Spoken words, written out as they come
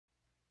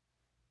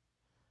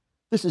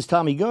This is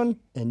Tommy Gunn,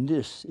 and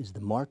this is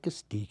the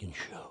Marcus Deegan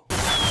Show.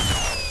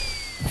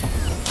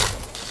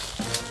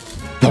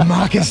 The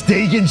Marcus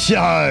Deegan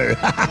Show.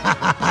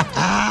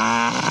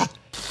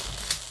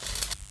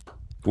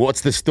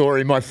 What's the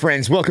story, my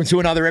friends? Welcome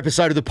to another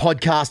episode of the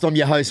podcast. I'm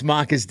your host,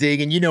 Marcus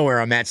Deegan. You know where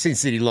I'm at, Sin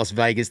City, Las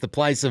Vegas, the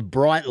place of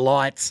bright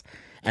lights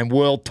and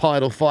world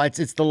title fights.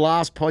 It's the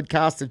last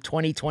podcast of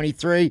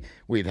 2023.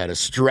 We've had a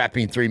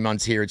strapping 3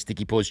 months here at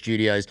Sticky Paw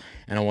Studios,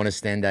 and I want to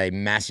send a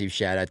massive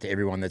shout out to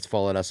everyone that's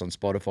followed us on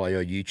Spotify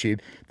or YouTube.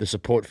 The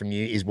support from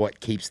you is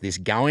what keeps this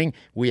going.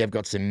 We have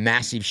got some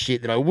massive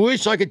shit that I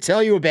wish I could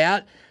tell you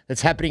about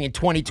that's happening in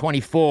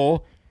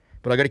 2024,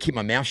 but I got to keep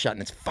my mouth shut,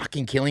 and it's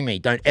fucking killing me.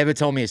 Don't ever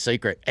tell me a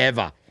secret,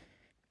 ever.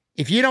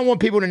 If you don't want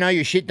people to know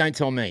your shit, don't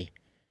tell me,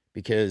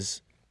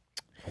 because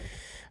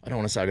I don't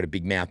want to say I got a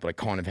big mouth, but I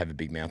kind of have a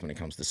big mouth when it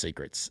comes to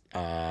secrets.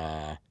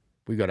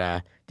 We got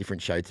a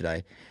different show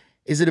today.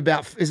 Is it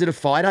a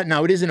fighter?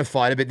 No, it isn't a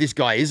fighter, but this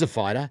guy is a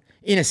fighter.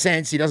 In a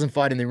sense, he doesn't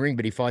fight in the ring,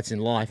 but he fights in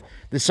life.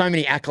 There's so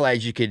many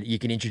accolades you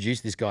can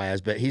introduce this guy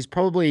as, but he's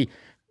probably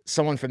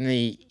someone from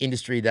the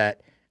industry that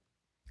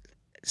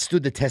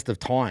stood the test of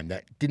time,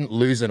 that didn't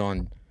lose it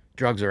on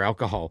drugs or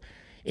alcohol.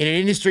 In an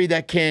industry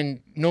that can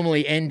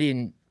normally end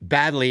in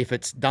badly if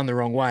it's done the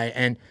wrong way.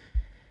 And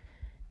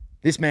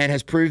this man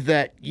has proved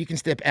that you can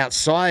step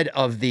outside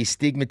of the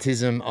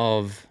stigmatism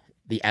of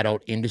the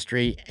adult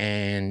industry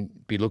and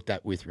be looked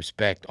at with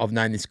respect. I've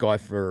known this guy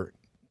for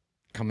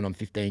coming on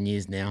 15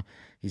 years now.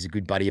 He's a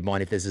good buddy of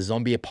mine. If there's a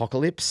zombie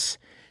apocalypse,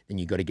 then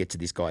you got to get to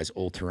this guy's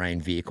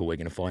all-terrain vehicle. We're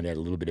going to find out a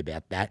little bit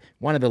about that.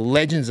 One of the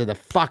legends of the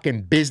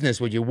fucking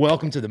business. Would you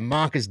welcome to the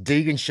Marcus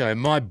Deegan Show,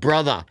 my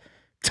brother,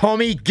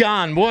 Tommy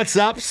Gunn. What's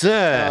up,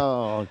 sir?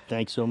 Oh,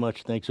 thanks so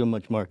much. Thanks so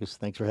much, Marcus.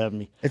 Thanks for having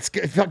me. It's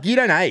fuck. You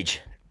don't age.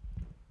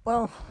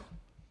 Well,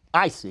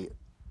 I see it.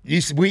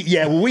 We see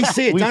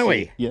it, don't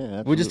we? Yeah,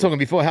 absolutely. We were just talking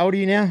before. How old are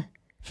you now?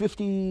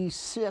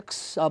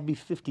 56. I'll be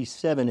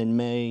 57 in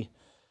May.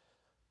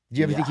 Do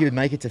you ever think you would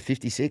make it to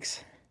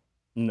 56?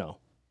 No.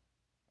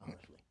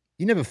 Honestly.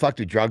 You never fucked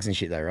with drugs and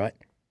shit though, right?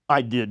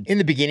 I did. In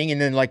the beginning,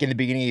 and then like in the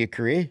beginning of your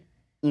career?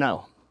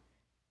 No.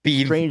 But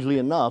Strangely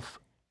enough,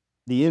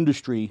 the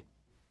industry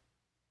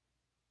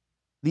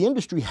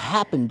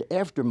happened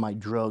after my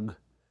drug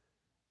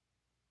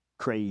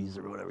craze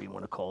or whatever you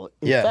want to call it.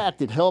 In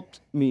fact, it helped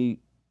me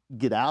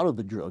get out of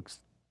the drugs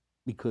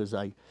because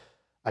I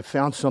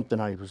found something.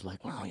 I was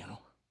like, wow,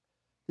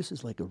 this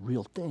is like a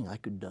real thing. I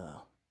could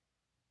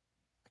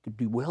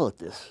do well at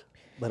this,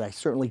 but I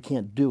certainly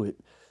can't do it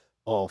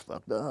all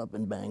fucked up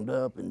and banged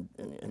up and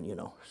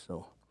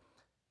so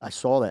I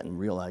saw that and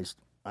realized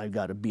I've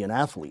got to be an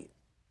athlete.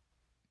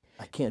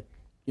 I can't,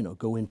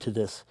 go into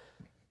this.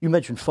 You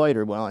mentioned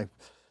fighter. Well,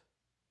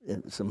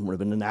 it's somewhat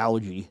of an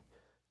analogy.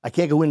 I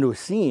can't go into a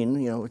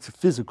scene, it's a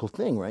physical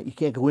thing, right? You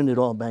can't go into it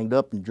all banged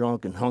up and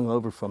drunk and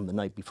hungover from the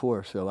night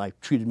before. So I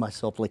treated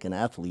myself like an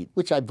athlete,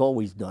 which I've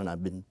always done.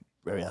 I've been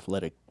very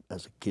athletic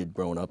as a kid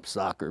growing up,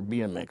 soccer,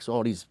 BMX,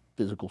 all these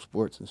physical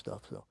sports and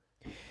stuff. So,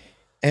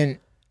 and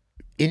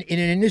in an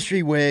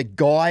industry where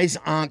guys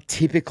aren't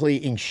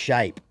typically in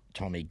shape,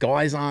 Tommy,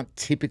 guys aren't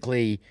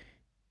typically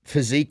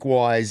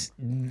physique-wise,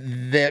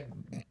 they're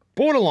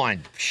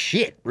borderline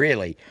shit,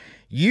 really.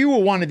 You were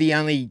one of the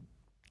only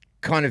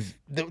kind of,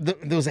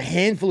 there was a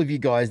handful of you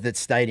guys that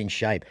stayed in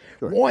shape.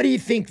 Sure. Why do you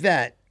think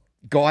that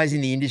guys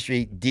in the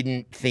industry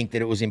didn't think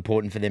that it was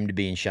important for them to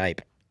be in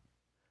shape?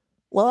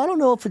 Well, I don't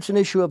know if it's an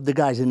issue of the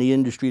guys in the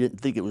industry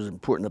didn't think it was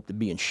important enough to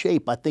be in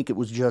shape. I think it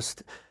was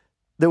just,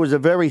 there was a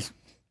very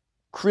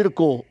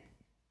critical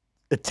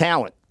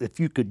talent. If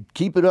you could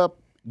keep it up,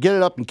 get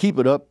it up and keep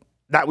it up,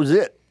 that was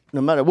it. No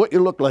matter what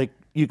you look like,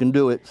 you can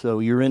do it, so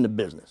you're in the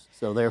business.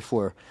 So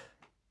therefore,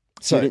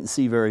 you didn't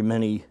see very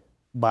many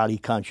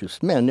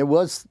body-conscious men.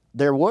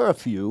 There were a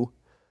few,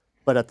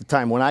 but at the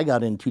time when I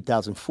got in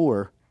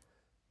 2004,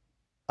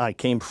 I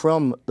came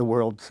from the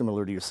world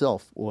similar to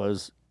yourself,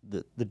 was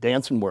the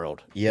dancing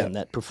world. Yeah. And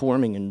that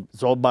performing, and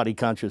it's all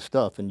body-conscious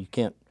stuff, and you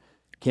can't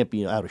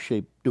be out of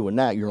shape doing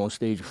that. You're on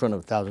stage in front of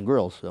 1,000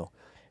 girls, so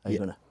how are you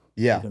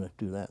gonna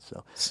do that?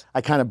 So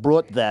I kind of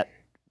brought that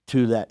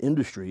to that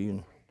industry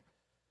and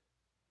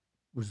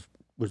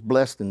was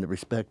blessed in the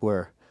respect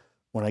where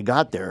when I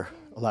got there,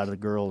 a lot of the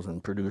girls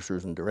and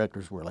producers and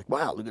directors were like,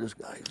 wow, look at this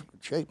guy, he's in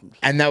good shape.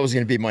 And that was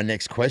going to be my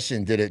next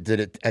question. Did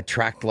it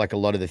attract like a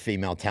lot of the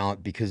female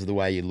talent because of the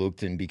way you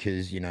looked and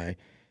because, you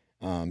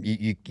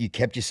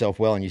kept yourself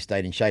well and you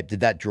stayed in shape? Did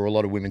that draw a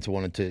lot of women to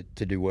want to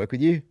do work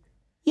with you?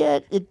 Yeah,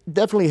 it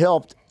definitely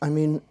helped. I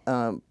mean,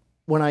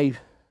 when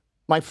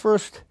my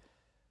first,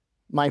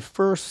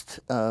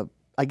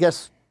 I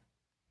guess,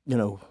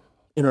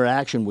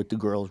 interaction with the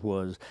girls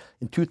was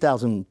in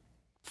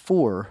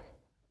 2004,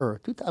 or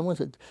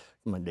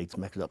my dates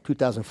mixed up,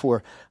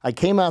 2004. I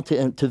came out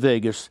to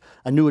Vegas.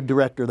 I knew a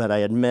director that I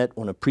had met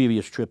on a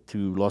previous trip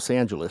to Los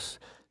Angeles,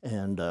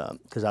 and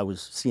because I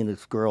was seeing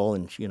this girl,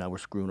 and she and I were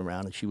screwing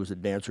around, and she was a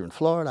dancer in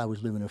Florida. I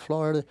was living in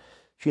Florida.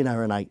 She and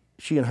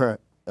her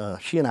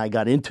she and I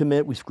got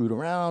intimate. We screwed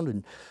around,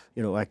 and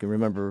I can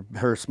remember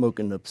her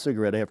smoking a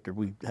cigarette after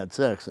we had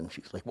sex, and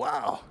she's like,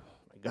 "Wow,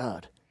 my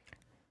God."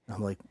 And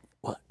I'm like,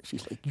 "What?"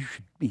 She's like, "You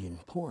should be in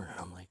porn." And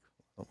I'm like,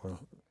 "Oh, well,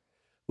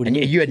 what do And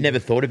you mean?" you had never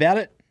thought about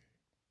it?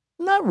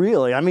 Not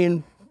really. I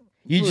mean,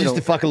 You used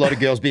to fuck a lot of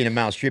girls being a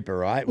male stripper,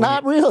 right?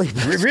 Not really.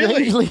 Really?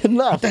 Strangely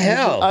enough. What the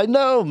hell? I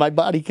know. My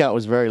body count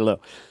was very low.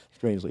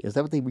 Strangely. Is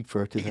that what they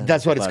refer to that?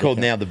 That's what it's called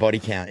count? now, the body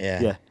count,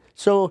 yeah. Yeah.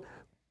 So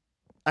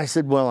I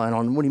said, "Well, I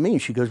don't know. What do you mean?"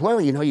 She goes, "Well,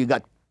 you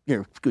got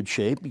good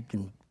shape. You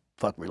can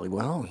fuck really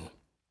well."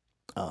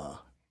 And,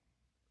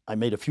 I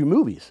made a few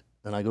movies.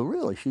 And I go,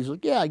 "Really?" She's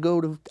like, "Yeah, I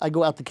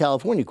go out to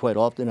California quite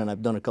often, and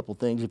I've done a couple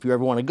things. If you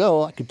ever want to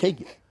go, I could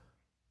take you."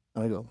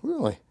 And I go,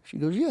 "Really?" She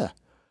goes, "Yeah."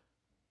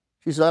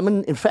 She said,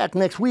 in fact,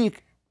 next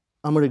week,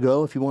 I'm going to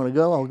go. If you want to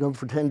go, I'll go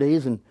for 10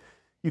 days, and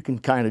you can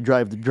kind of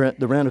drive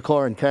the rental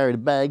car and carry the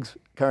bags,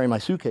 carry my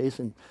suitcase.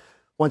 And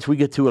once we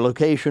get to a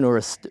location or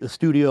a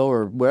studio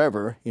or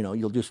wherever,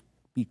 you'll just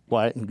be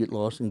quiet and get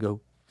lost and go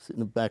sit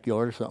in the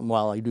backyard or something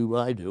while I do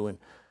what I do." And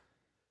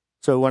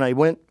so when I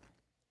went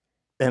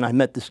and I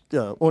met this,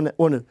 on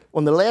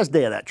the last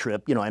day of that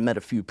trip, I met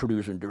a few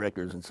producers and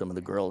directors and some of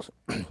the girls.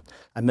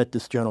 I met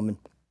this gentleman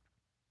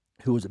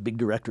who was a big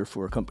director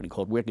for a company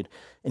called Wicked,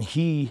 and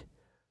he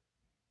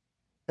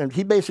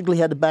basically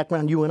had the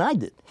background you and I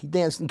did. He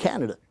danced in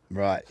Canada.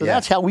 Right. So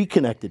that's how we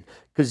connected.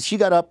 Because she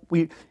got up,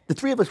 the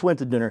three of us went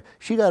to dinner.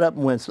 She got up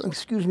and went,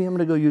 "Excuse me, I'm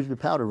going to go use the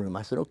powder room."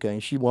 I said, "Okay."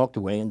 And she walked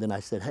away, and then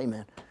I said, "Hey,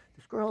 man,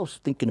 this girl's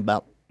thinking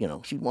about,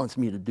 she wants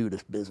me to do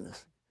this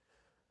business."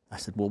 I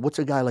said, "Well, what's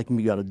a guy like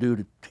me got to do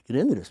to get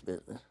into this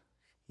business?"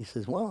 He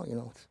says, "Well,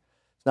 it's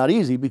not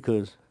easy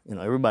because,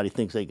 everybody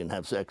thinks they can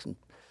have sex and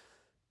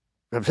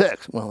have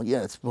sex." Well,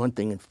 yeah, it's one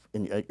thing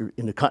in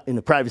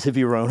the privacy of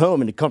your own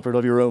home, in the comfort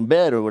of your own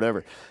bed or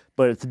whatever.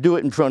 But to do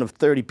it in front of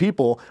 30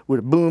 people with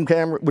a boom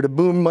camera, with a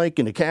boom mic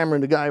and a camera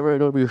and the guy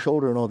right over your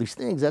shoulder and all these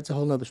things, that's a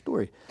whole other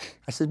story.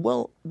 I said,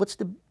 "Well, what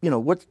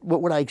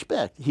would I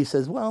expect?" He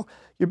says, "Well,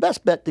 your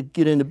best bet to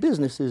get into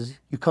business is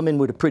you come in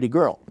with a pretty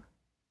girl."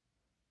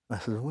 I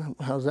said, "Well,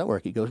 how does that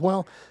work?" He goes,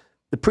 "Well,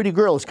 the pretty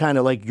girl is kind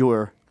of like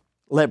your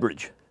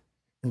leverage.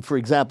 And for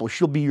example,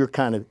 she'll be your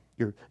kind of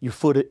your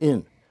foot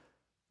in."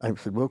 I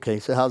said, "Well, okay,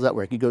 so how's that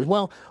work?" He goes,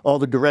 "Well, all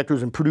the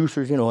directors and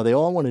producers, they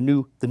all want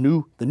the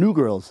new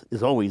girls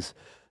is always,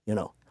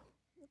 the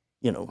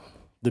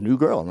new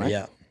girl, right?"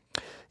 Yeah.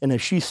 And if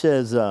she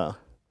says,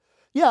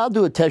 "Yeah, I'll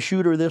do a test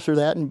shoot or this or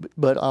that,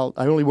 but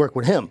I only work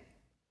with him,"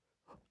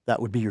 that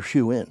would be your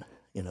shoe in.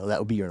 That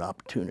would be your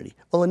opportunity.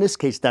 Well, in this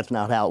case, that's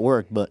not how it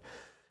worked, but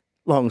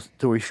long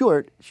story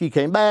short, she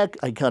came back.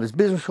 I got his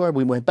business card.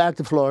 We went back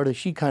to Florida.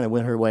 She kind of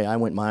went her way. I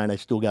went mine. I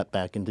still got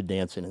back into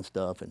dancing and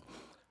stuff, and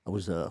I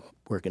was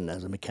working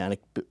as a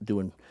mechanic,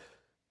 building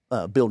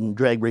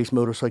drag race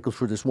motorcycles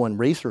for this one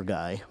racer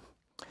guy.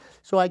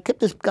 So I kept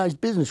this guy's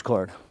business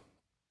card.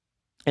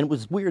 And it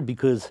was weird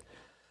because,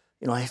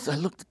 I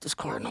looked at this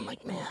card and I'm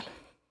like, man,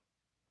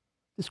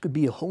 this could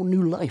be a whole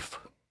new life.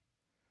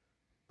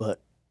 But,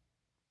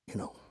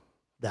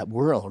 that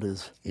world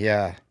is...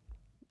 Yeah.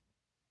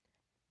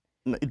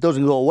 It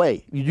doesn't go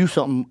away. You do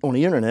something on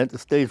the internet, it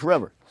stays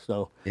forever.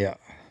 So Yeah.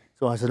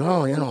 So I said,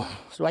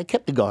 so I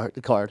kept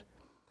the card.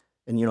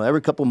 And,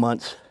 every couple of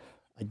months,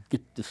 I'd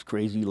get this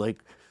crazy,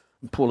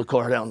 pull the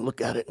card out and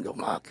look at it and go,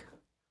 "Mark."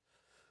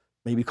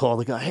 Maybe call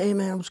the guy, "Hey,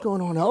 man, what's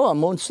going on?" "Oh,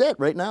 I'm on set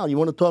right now. You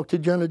want to talk to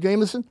Jenna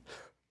Jameson?"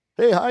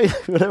 "Hey, hi,"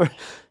 whatever.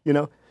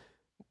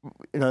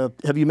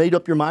 "Have you made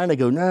up your mind?" I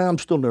go, "Nah, I'm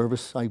still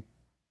nervous. I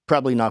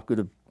probably not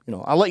going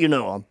to, I'll let you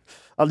know.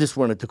 I'll just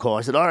wanted to call."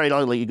 I said, "All right,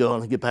 I'll let you go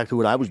and get back to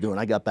what I was doing."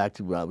 I got back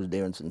to what I was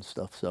dancing and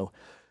stuff. So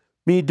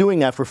me doing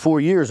that for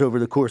 4 years over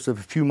the course of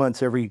a few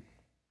months, every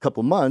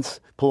couple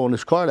months, pulling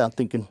this card out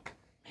thinking,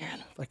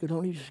 man, if I could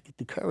only just get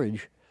the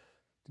courage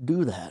to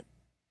do that.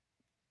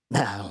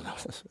 Nah, I don't know.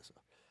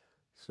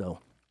 So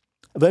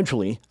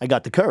eventually I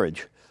got the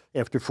courage.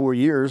 After 4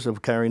 years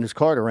of carrying this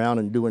card around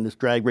and doing this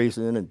drag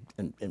racing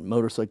and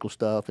motorcycle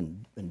stuff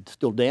and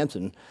still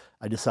dancing,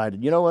 I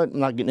decided, you know what,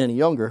 I'm not getting any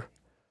younger.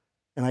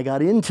 And I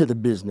got into the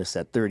business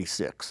at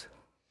 36,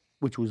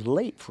 which was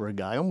late for a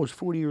guy, almost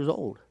 40 years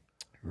old.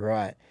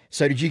 Right.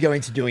 So did you go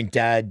into doing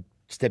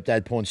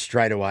stepdad porn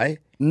straight away?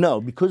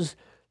 No, because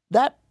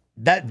that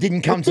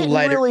didn't come till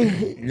later.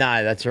 Really,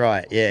 no, that's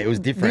right. Yeah, it was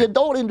different. The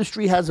adult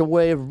industry has a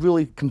way of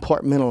really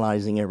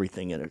compartmentalizing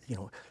everything in it.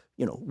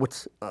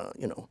 What's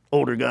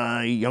older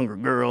guy, younger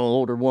girl,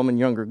 older woman,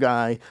 younger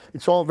guy.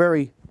 It's all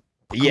very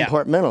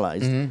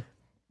compartmentalized. Mm-hmm.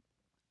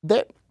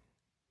 That,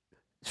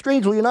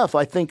 strangely enough,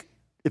 I think,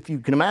 if you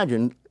can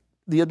imagine,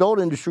 the adult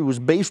industry was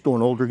based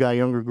on older guy,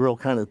 younger girl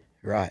kind of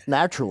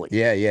naturally.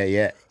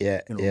 Yeah.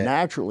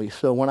 Naturally.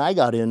 So when I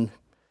got in,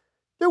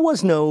 there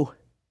was no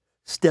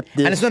step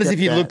this, and it's not as if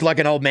you looked like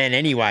an old man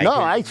anyway. No,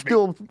 I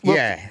still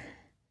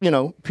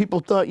looked, people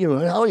thought,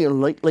 oh, you're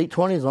late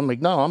 20s. I'm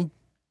like, no, I'm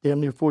damn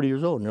near 40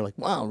 years old. And they're like,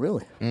 wow,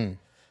 really? Mm.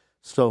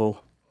 So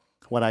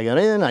when I got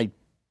in,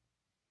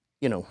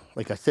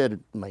 like I said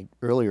in my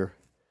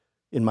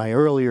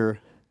earlier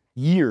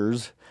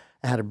years,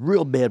 I had a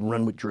real bad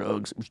run with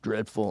drugs. It was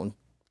dreadful, and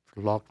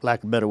for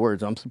lack of better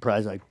words, I'm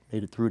surprised I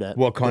made it through that.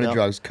 What kind of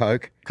drugs?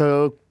 Coke?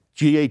 Coke,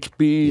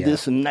 GHB,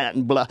 this and that,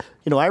 and blah.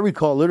 I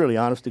recall literally,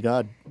 honest to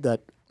God,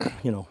 that,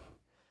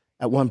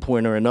 at one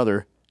point or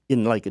another,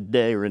 in like a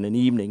day or in an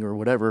evening or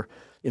whatever,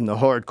 in the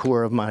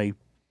hardcore of my...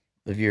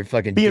 If you're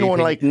fucking... Being on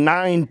like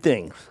 9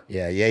 things.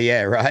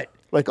 Yeah, right.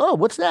 Like, oh,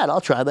 what's that? I'll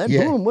try that.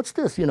 Yeah. Boom, what's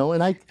this?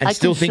 And I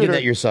still thinking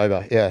that you're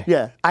sober. Yeah.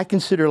 Yeah. I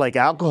consider like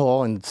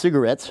alcohol and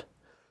cigarettes.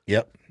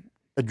 Yep.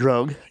 A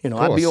drug.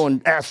 I'd be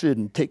on acid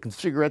and taking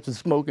cigarettes and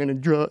smoking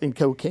and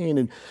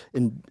cocaine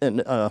and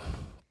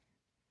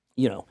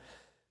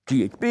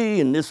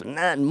GHB and this and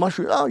that and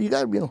mushrooms. Oh, you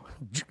got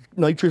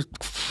nitrous.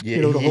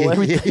 The whole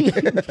everything.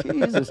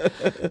 Jesus,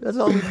 that's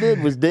all we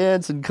did was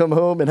dance and come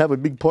home and have a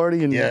big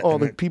party and all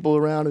the people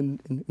around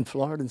in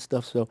Florida and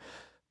stuff. So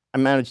I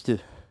managed to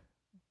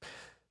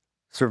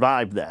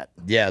survive that.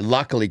 Yeah,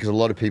 luckily, because a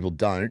lot of people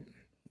don't.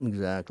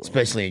 Exactly.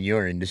 Especially in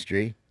your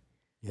industry.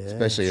 Yeah.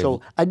 Especially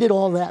so I did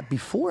all that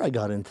before I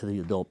got into the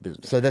adult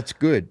business. So that's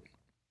good.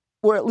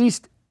 Or at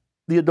least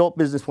the adult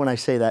business when I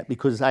say that,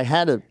 because I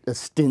had a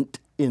stint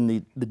in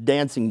the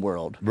dancing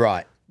world.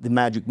 Right. The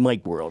Magic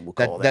Mike world, we'll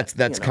call that.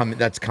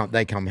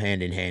 They come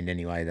hand in hand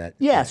anyway.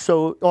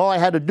 So all I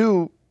had to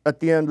do at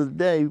the end of the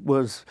day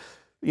was,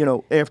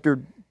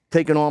 after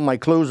taking all my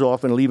clothes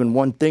off and leaving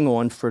one thing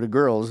on for the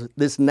girls,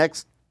 the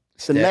next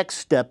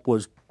step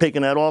was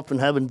taking that off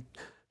and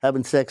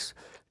having sex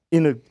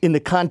in the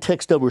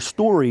context of a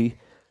story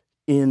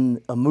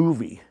in a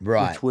movie,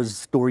 right, which was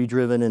story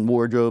driven and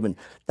wardrobe, and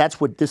that's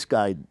what this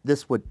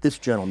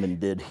gentleman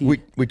did.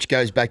 Which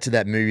goes back to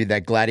that movie,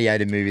 that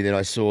Gladiator movie that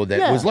I saw.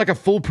 That was like a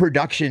full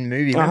production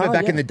movie. Remember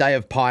back in the day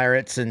of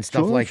pirates and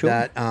stuff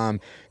that.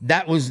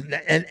 That was,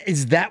 and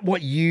is that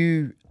what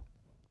you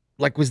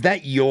like? Was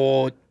that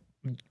your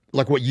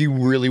like what you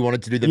really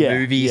wanted to do? The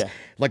movies,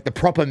 like the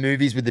proper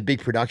movies with the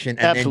big production,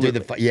 and then do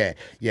the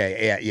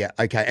yeah.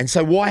 Okay, and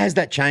so why has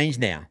that changed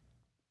now?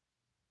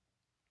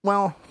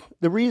 Well,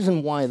 the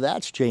reason why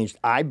that's changed,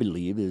 I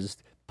believe, is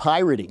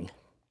pirating.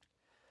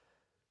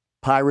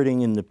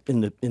 Pirating in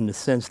the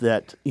sense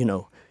that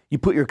you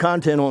put your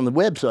content on the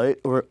website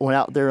or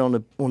out there on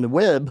the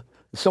web,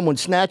 someone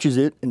snatches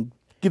it and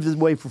gives it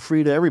away for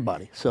free to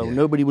everybody. So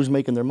nobody was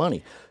making their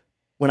money.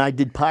 When I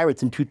did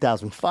Pirates in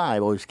 2005, I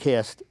was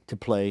cast to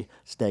play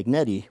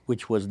Stagnetti,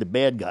 which was the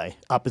bad guy,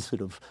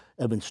 opposite of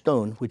Evan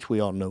Stone, which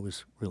we all know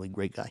is a really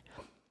great guy.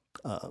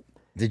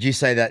 Did you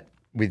say that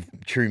with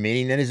true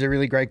meaning, then he's a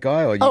really great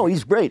guy? Or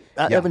he's great.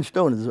 Evan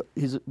Stone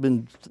he's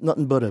been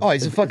nothing but a...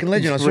 he's a fucking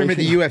legend. I saw him at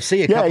the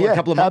UFC a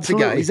couple of months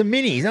ago. He's a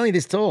mini. He's only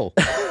this tall.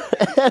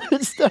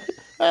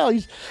 Well,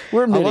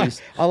 we're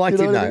minis. I liked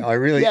him, though. I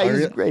really...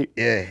 he's great.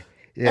 Yeah.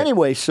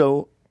 Anyway,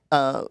 so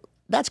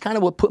that's kind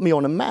of what put me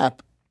on the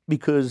map,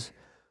 because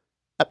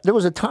there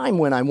was a time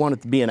when I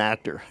wanted to be an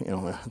actor.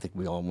 I think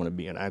we all want to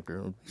be an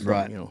actor.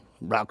 Right.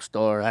 Rock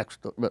star, act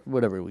star,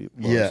 whatever it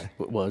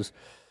was.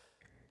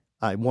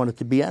 I wanted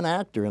to be an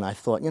actor, and I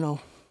thought,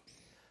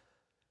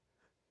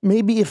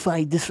 maybe if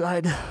I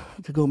decide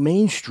to go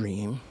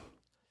mainstream,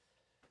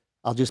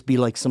 I'll just be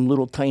like some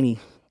little tiny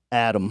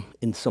atom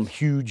in some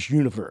huge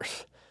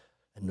universe,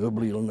 and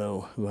nobody will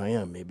know who I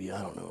am. Maybe,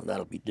 I don't know,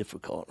 that'll be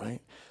difficult,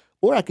 right?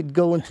 Or I could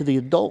go into the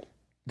adult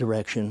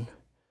direction,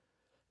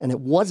 and it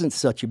wasn't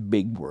such a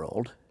big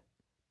world,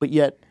 but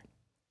yet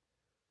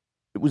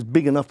it was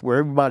big enough where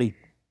everybody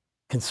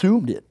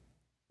consumed it,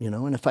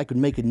 and if I could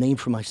make a name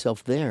for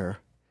myself there,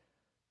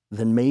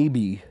 then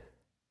maybe,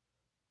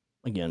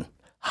 again,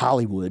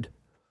 Hollywood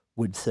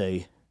would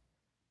say,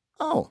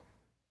 oh,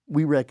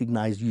 we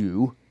recognize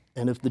you.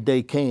 And if the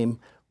day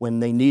came when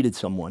they needed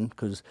someone,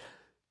 because,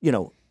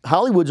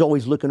 Hollywood's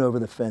always looking over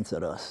the fence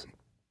at us.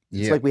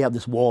 It's like we have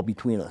this wall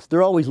between us.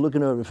 They're always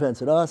looking over the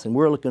fence at us, and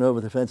we're looking over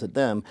the fence at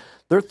them.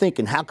 They're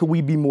thinking, how can we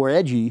be more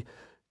edgy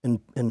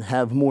and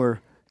have more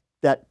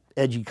that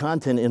edgy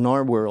content in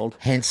our world?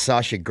 Hence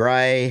Sasha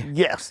Grey.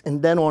 Yes.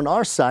 And then on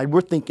our side,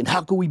 we're thinking,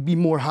 how can we be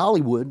more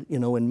Hollywood,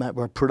 and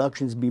our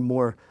productions be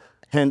more,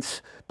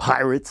 hence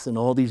Pirates and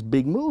all these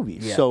big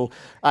movies. Yeah. So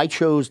I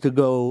chose to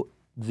go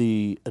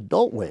the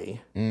adult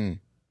way, and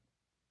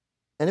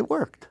it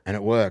worked. And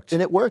it worked.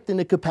 And it worked in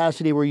the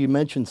capacity where you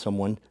mentioned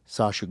someone,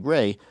 Sasha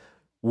Grey.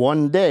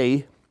 One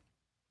day,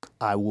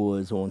 I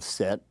was on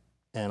set,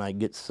 and I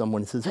get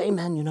someone who says, hey,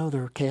 man,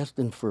 they're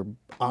casting for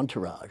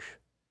Entourage.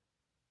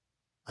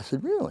 I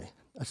said, really?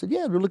 I said,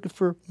 yeah, they're looking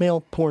for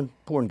male porn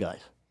guys.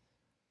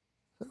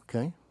 I said,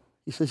 okay.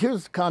 He says,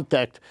 here's the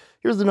contact.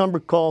 Here's the number.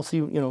 Call, see,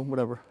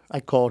 whatever.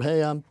 I called.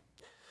 Hey, I'm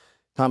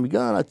Tommy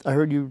Gunn. I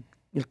heard you're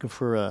looking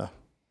for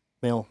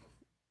male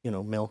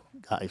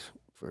guys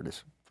for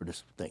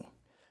this thing.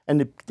 And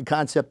the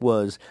concept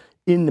was,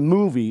 in the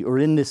movie or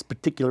in this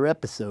particular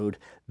episode,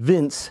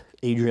 Vince,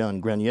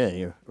 Adrian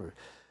Grenier,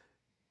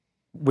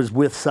 was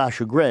with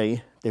Sasha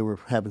Grey. They were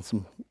having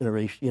some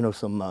iteration,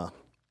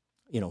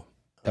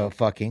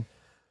 fucking.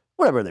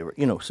 Whatever they were,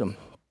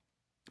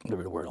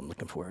 whatever the word I'm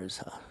looking for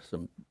is,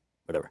 some,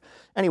 whatever.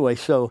 Anyway,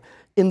 so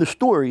in the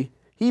story,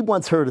 he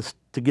wants her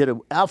to get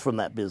out from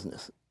that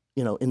business.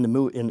 in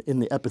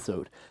the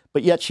episode.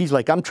 But yet she's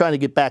like, I'm trying to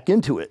get back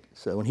into it.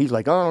 So, and he's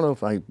like, I don't know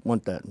if I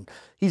want that. And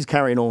he's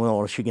carrying on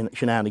all the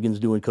shenanigans,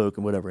 doing coke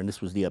and whatever. And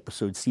this was the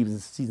episode,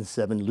 season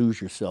 7,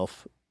 Lose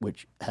Yourself,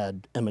 which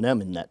had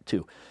Eminem in that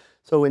too.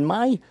 So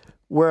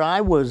where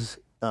I was,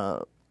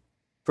 for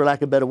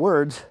lack of better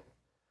words,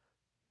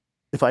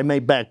 if I may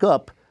back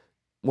up,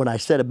 what I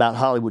said about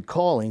Hollywood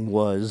Calling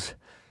was,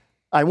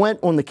 I went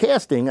on the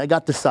casting, I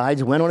got the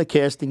sides, went on a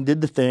casting, did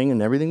the thing,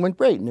 and everything went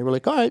great. And they were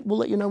like, all right, we'll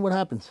let you know what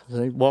happens.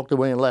 And they walked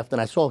away and left,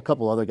 and I saw a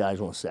couple other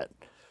guys on set.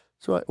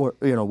 So,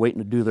 waiting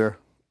to do their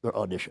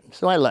audition.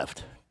 So I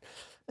left.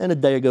 And a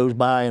day goes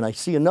by, and I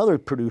see another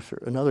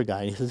producer, another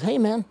guy, and he says, hey,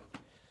 man,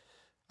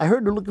 I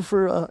heard they're looking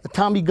for a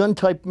Tommy Gunn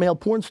type male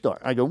porn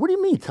star. I go, what do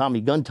you mean Tommy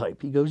Gunn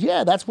type? He goes,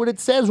 yeah, that's what it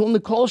says on the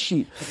call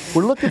sheet.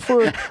 We're looking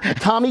for a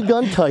Tommy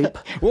Gunn type.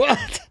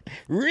 What?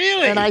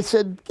 Really? And I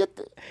said,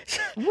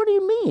 what do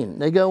you mean?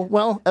 They go,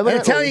 well, evidently.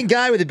 An Italian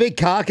guy with a big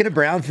cock and a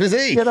brown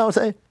physique. You know what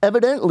I'm saying?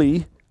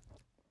 Evidently,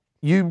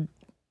 you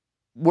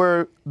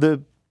were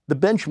the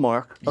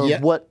benchmark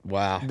of what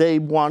they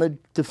wanted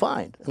to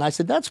find. And I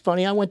said, that's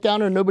funny. I went down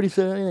there and nobody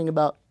said anything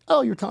about,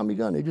 oh, you're Tommy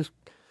Gunn. They just...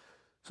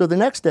 So the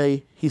next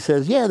day, he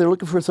says, yeah, they're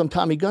looking for some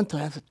Tommy Gunn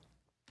type. I said,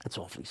 that's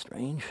awfully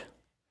strange.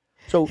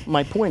 So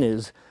my point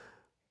is,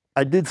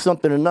 I did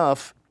something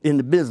enough in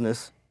the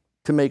business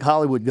to make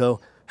Hollywood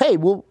go, hey,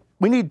 well,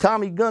 we need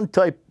Tommy Gunn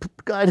type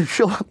guy to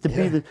show up to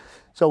be the...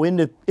 So in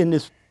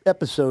this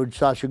episode,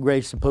 Sasha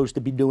Gray's supposed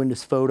to be doing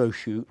this photo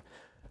shoot,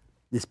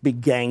 this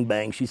big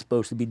gangbang she's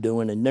supposed to be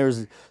doing. And there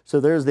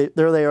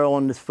they are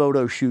on this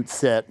photo shoot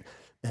set.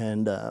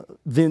 And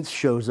Vince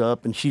shows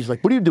up, and she's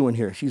like, what are you doing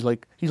here? He's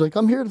like,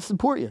 I'm here to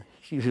support you.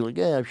 She's like,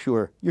 yeah,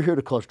 sure. You're here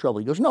to cause trouble.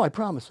 He goes, no, I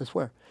promise, I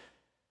swear.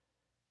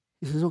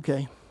 He says,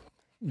 okay,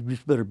 you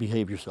just better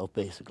behave yourself,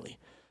 basically.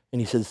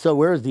 And he says, so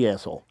where's the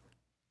asshole?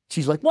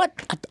 She's like, what?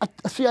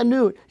 I see, I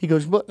knew it. He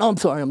goes, well, no, I'm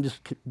sorry, I'm just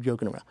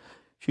joking around.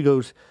 She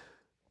goes,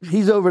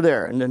 he's over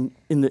there. And then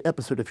in the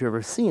episode, if you've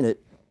ever seen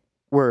it,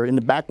 we're in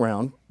the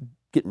background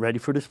getting ready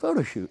for this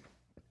photo shoot.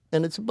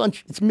 And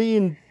it's me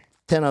and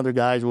 10 other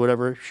guys or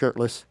whatever,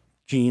 shirtless,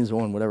 jeans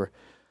on, whatever.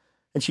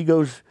 And she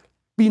goes,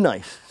 be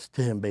nice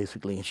to him,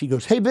 basically. And she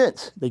goes, hey,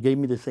 Vince. They gave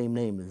me the same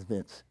name as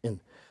Vince. And,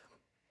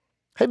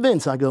 hey,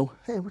 Vince. I go,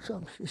 hey, what's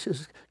up? She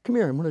says, come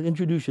here. I'm going to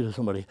introduce you to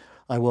somebody.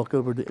 I walk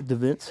over to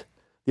Vince,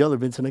 the other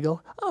Vince, and I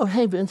go, oh,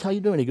 hey, Vince, how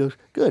you doing? He goes,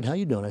 good. How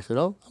you doing? I said,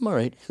 oh, I'm all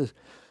right. He says,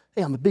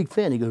 hey, I'm a big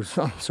fan. He goes,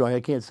 oh, sorry,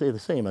 I can't say the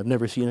same. I've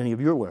never seen any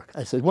of your work.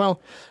 I said,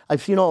 well,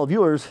 I've seen all of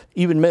yours,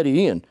 even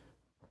Medellin.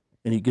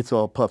 And he gets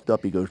all puffed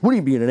up. He goes, what are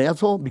you being an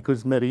asshole?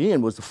 Because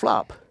Medellin was the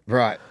flop.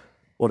 Right.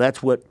 Well,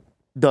 that's what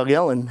Doug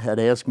Ellen had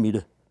asked me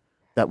to,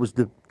 that was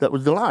the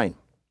line.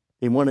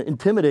 They want to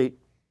intimidate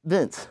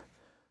Vince.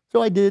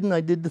 So I did, and I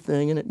did the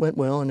thing, and it went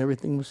well, and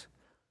everything was,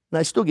 and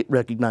I still get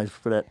recognized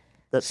for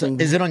that thing.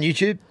 Is it on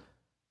YouTube?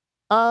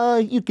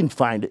 You can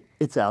find it.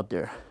 It's out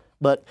there.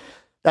 But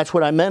that's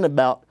what I meant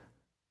about,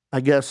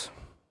 I guess,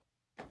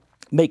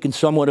 making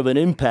somewhat of an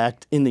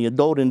impact in the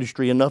adult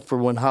industry, enough for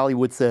when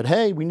Hollywood said,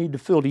 hey, we need to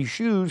fill these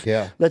shoes.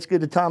 Yeah. Let's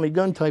get a Tommy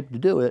Gunn type to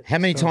do it. How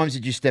many times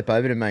did you step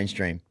over to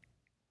mainstream?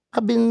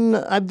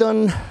 I've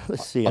done,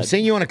 let's see. I've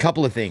seen you on a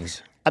couple of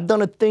things. I've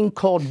done a thing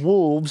called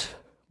Wolves,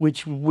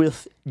 which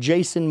with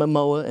Jason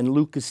Momoa and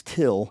Lucas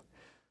Till.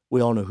 We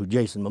all know who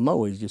Jason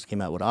Momoa is, just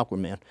came out with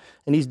Aquaman.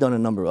 And he's done a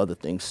number of other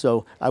things.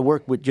 So I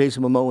worked with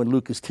Jason Momoa and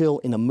Lucas Till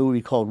in a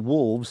movie called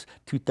Wolves,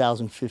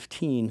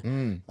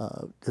 2015.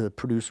 The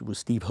producer was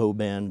Steve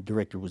Hoban,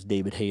 director was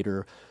David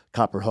Hayter,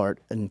 Copperheart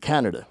in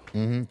Canada.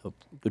 A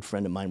good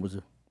friend of mine was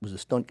a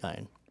stunt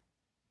guy.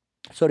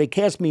 So they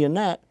cast me in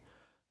that.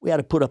 We had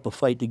to put up a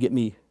fight to get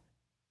me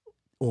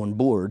on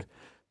board,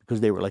 because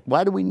they were like,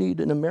 why do we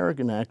need an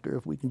American actor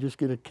if we can just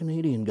get a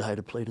Canadian guy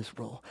to play this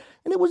role?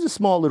 And it was a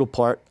small little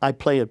part.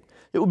 It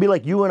would be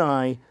like you and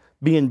I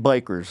being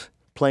bikers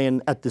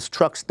playing at this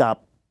truck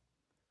stop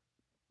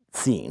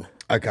scene.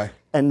 Okay.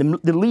 And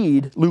the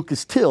lead,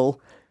 Lucas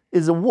Till,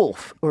 is a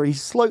wolf, or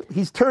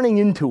he's turning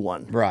into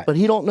one. Right. But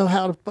he don't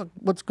know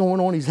what's going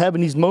on. He's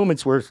having these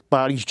moments where his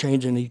body's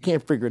changing and he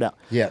can't figure it out.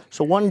 Yeah.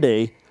 So one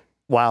day,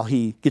 while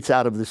he gets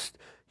out of this,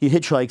 he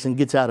hitchhikes and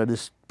gets out of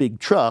this big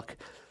truck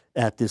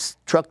at this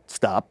truck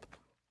stop,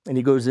 and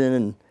he goes in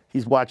and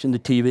he's watching the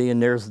TV,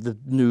 and there's the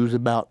news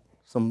about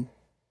some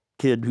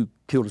kid who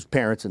killed his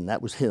parents, and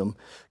that was him,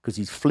 because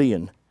he's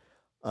fleeing.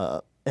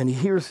 And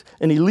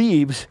he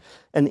leaves,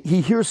 and he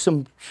hears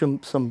some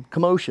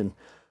commotion,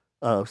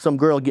 some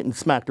girl getting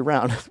smacked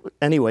around.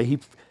 Anyway,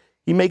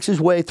 he makes his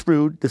way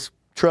through this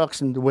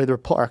trucks and the way they're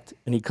parked,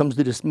 and he comes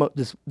to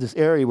this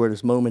area where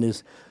this moment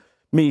is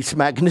me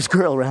smacking this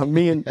girl around,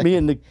 me and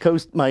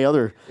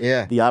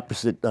the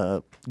opposite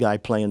guy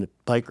playing the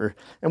biker,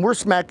 and we're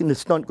smacking the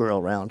stunt girl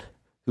around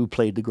who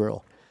played the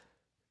girl.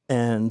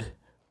 And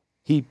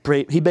he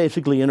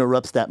basically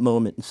interrupts that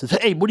moment and says,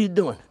 hey, what are you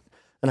doing?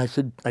 And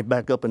I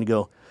back up and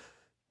go,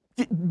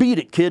 beat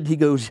it, kid. He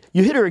goes,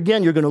 you hit her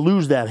again, you're going to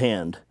lose that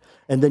hand.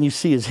 And then you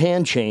see his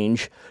hand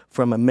change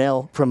from a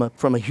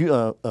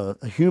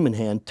human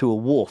hand to a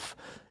wolf.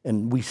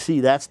 And we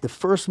see that's the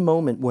first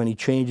moment when he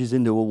changes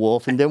into a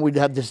wolf, and then we'd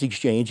have this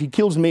exchange. He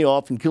kills me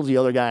off and kills the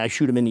other guy. I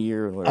shoot him in the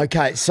ear. And whatever.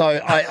 Okay, so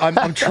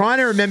I'm trying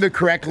to remember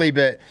correctly,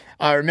 but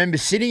I remember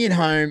sitting at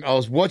home, I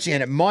was watching,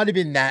 and it might have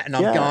been that, and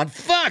I'm going,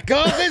 fuck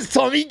off, there's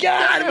Tommy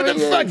Gunn. What the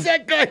fuck's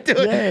that guy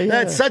doing? Yeah.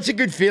 That's such a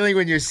good feeling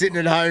when you're sitting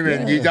at home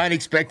and you don't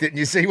expect it, and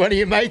you see one of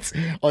your mates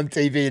on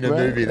TV in a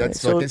movie.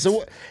 That's fucking.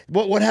 So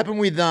what happened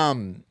with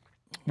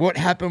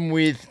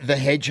the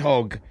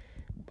hedgehog?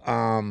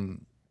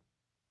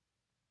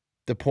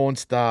 The porn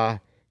star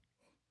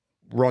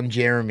Ron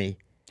Jeremy.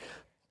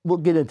 We'll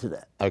get into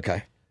that.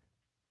 Okay.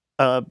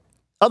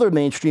 Other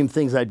mainstream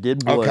things I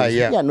did was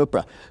no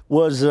problem.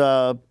 Was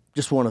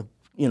just want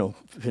to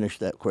finish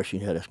that question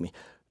you had asked me.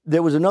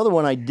 There was another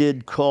one I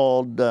did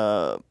called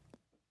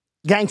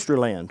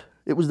Gangsterland.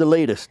 It was the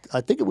latest. I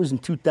think it was in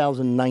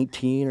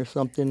 2019 or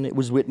something. It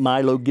was with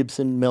Milo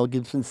Gibson, Mel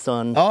Gibson's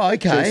son. Oh,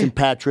 okay. Jason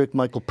Patrick,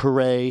 Michael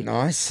Pere.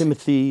 Nice.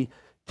 Timothy.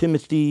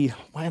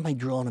 Why am I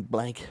drawing a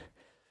blank?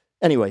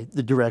 Anyway,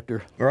 the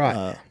director.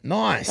 Right.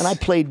 Nice. And I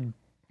played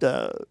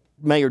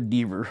Mayor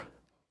Deaver.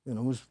 It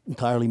was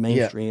entirely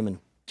mainstream. And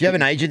do you have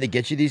an agent that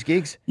gets you these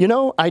gigs?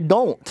 I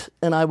don't,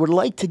 and I would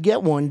like to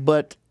get one,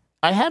 but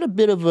I had a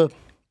bit of a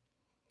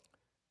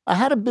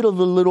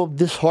little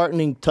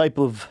disheartening type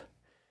of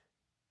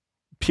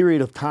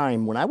period of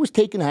time when I was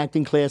taking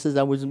acting classes.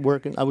 I was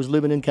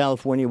living in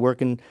California,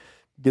 working,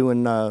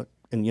 doing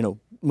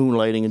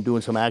moonlighting and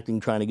doing some acting,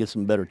 trying to get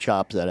some better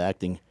chops at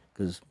acting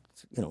because.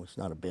 It's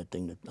not a bad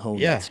thing to hone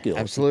that skill.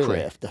 Absolutely.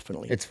 Craft,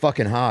 definitely. It's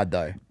fucking hard,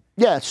 though.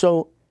 Yeah,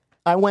 so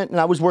I went and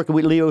I was working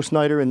with Leo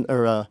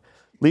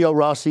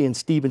Rossi and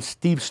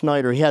Steve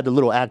Snyder. He had the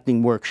little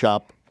acting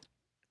workshop,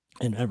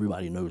 and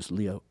everybody knows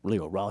Leo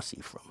Rossi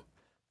from,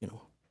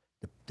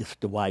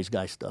 the wise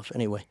guy stuff.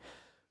 Anyway,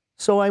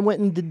 so I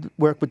went and did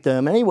work with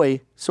them.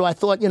 Anyway, so I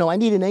thought, I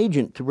need an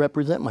agent to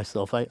represent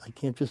myself. I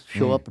can't just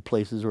show up at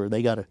places or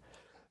they got to.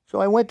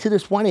 So I went to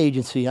this one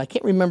agency. I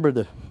can't remember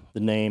the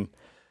name.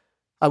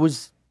 I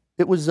was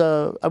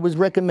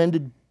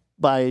recommended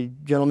by a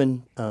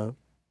gentleman,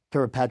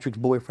 Tara Patrick's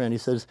boyfriend. He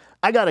says,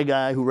 I got a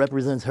guy who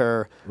represents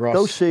her. Ross.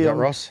 Go see him.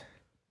 Ross?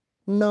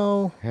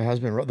 No. Her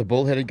husband, the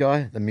bull-headed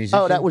guy, the musician?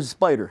 Oh, that was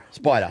Spider.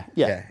 Spider.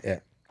 Yeah. Yeah.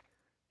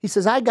 He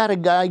says, I got a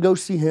guy. Go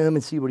see him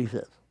and see what he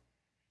says.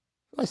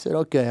 I said,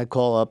 okay. I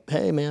call up.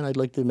 Hey, man, I'd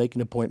like to make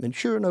an appointment.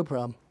 Sure, no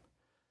problem.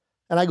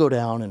 And I go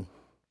down and,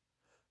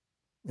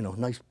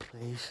 nice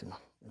place. And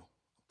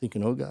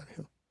thinking, oh, God,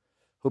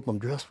 hope I'm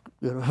dressed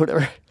good or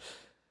whatever.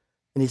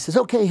 And he says,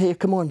 okay, hey,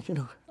 come on,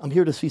 I'm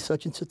here to see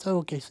such and such. Oh,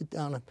 okay, sit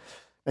down. And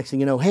next thing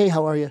you know, hey,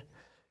 how are you?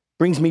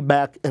 Brings me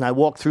back, and I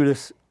walk through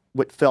this,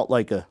 what felt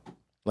like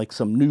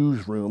some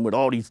newsroom with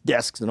all these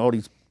desks and all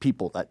these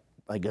people that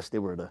I guess they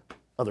were the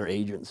other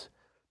agents.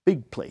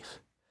 Big place.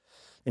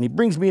 And he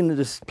brings me into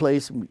this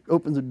place, and we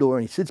open the door,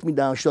 and he sits me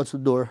down, shuts the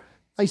door.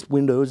 Nice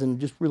windows, and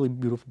just really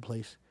beautiful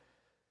place.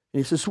 And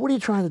he says, so what are you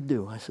trying to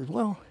do? I said,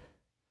 well,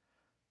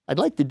 I'd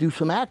like to do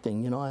some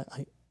acting. I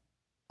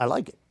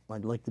like it.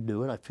 I'd like to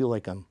do it. I feel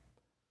like I'm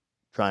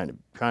trying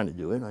to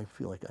do it. I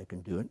feel like I can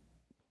do it.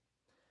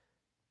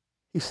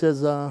 He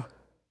says, well,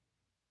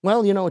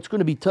 it's going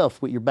to be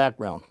tough with your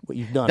background, what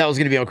you've done. That was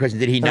going to be my question.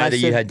 Did he know that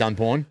you had done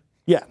porn?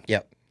 Yeah.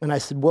 Yep. And I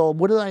said, well,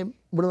 what have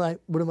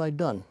I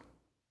done?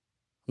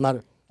 I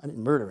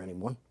didn't murder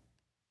anyone.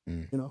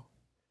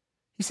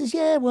 He says,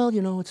 yeah, well,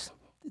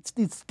 it's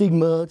the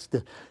stigma, it's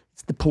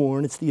the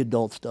porn, it's the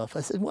adult stuff.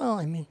 I said,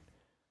 well,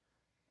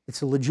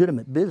 it's a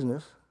legitimate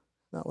business.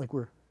 Not like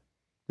we're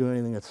doing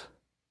anything that's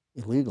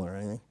illegal or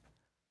anything.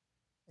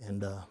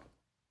 And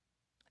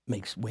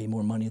makes way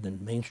more money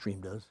than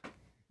mainstream does.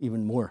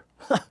 Even more.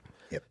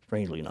 Yep.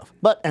 Strangely enough.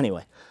 But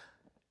anyway,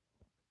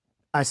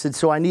 I said,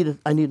 so I need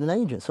an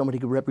agent, somebody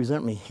who could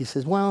represent me. He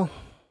says, well,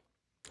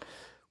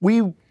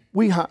 we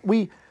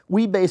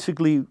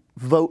basically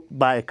vote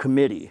by a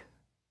committee.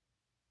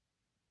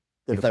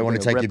 If they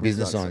want to take your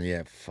business on,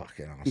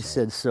 fucking awesome. He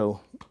said, so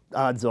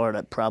odds are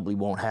that probably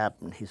won't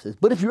happen. He says,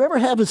 but if you ever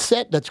have a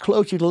set that's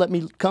close, you to let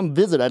me come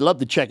visit, I'd love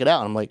to check it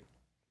out. I'm like,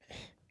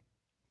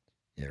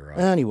 yeah, right.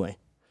 Anyway,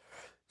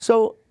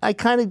 so I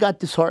kind of got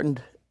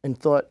disheartened and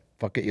thought,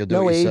 fuck it, you'll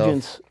do it yourself. No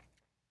agents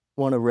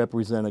want to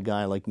represent a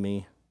guy like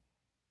me.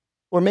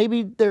 Or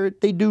maybe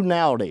they do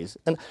nowadays.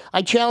 And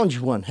I challenge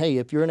one. Hey,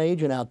 if you're an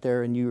agent out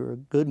there and you're a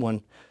good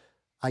one,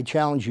 I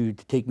challenge you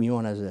to take me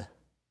on as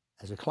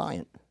a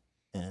client.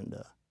 And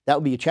that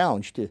would be a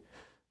challenge to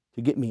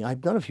get me. I've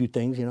done a few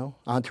things,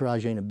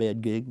 Entourage ain't a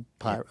bad gig,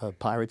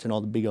 Pirates and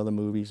all the big other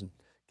movies, and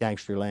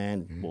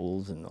Gangsterland, and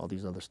Bulls, and all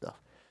these other stuff.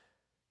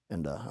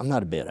 And I'm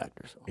not a bad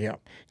actor. So. Yeah.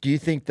 Do you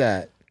think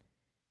that,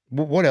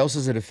 what else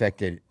has it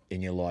affected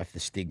in your life, the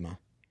stigma?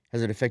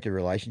 Has it affected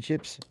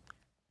relationships?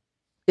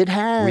 It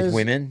has. With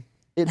women?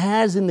 It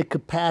has in the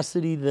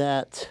capacity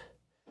that,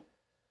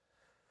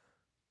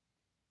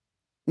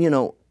 in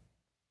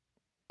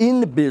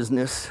the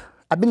business,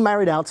 I've been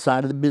married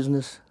outside of the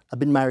business. I've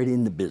been married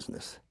in the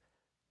business.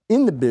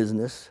 In the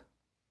business,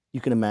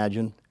 you can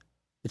imagine,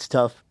 it's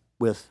tough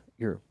with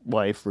your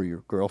wife or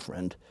your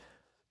girlfriend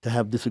to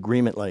have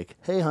disagreement like,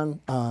 hey, hon,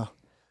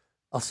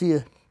 I'll see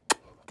you.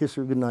 Kiss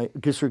her goodnight.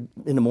 Kiss her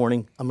in the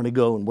morning. I'm going to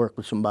go and work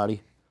with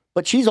somebody.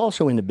 But she's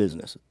also in the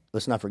business.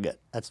 Let's not forget.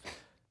 That's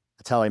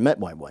how I met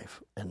my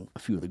wife and a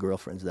few of the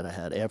girlfriends that I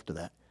had after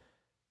that.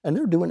 And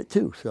they're doing it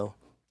too. So,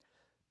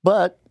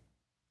 but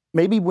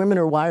maybe women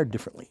are wired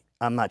differently.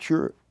 I'm not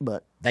sure,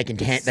 but they can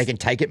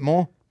take it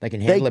more. They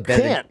can handle it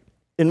better. They can't.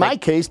 In my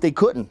case, they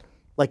couldn't.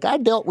 Like I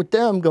dealt with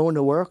them going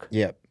to work.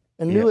 Yep.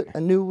 And knew it. I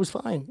knew it was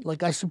fine.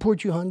 Like I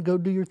support you, hon. Go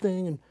do your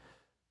thing. And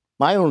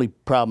my only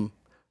problem,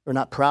 or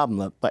not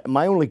problem, but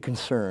my only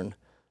concern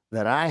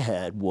that I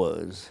had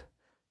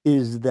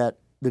is that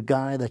the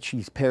guy that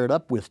she's paired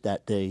up with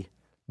that day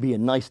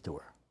being nice to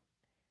her.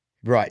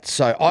 Right.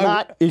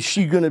 So is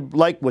she gonna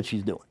like what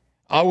she's doing?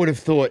 I would have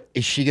thought,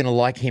 is she gonna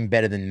like him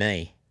better than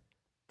me?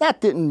 That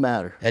didn't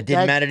matter. That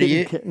didn't matter to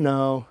you?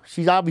 No,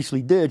 she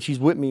obviously did. She's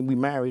with me. We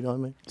married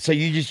on me. So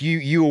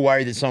you were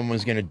worried that someone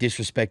was going to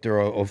disrespect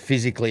her or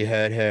physically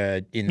hurt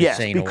her in the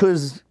scene? Yes,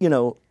 because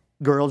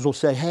girls will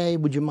say, "Hey,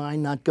 would you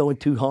mind not going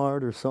too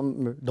hard or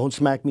something? Or don't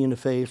smack me in the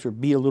face or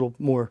be a little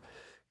more,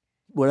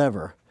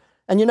 whatever."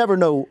 And you never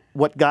know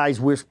what guys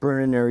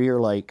whispering in their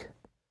ear, like,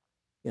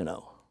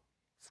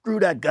 screw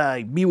that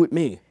guy, be with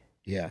me.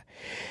 Yeah.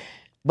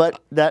 But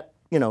that.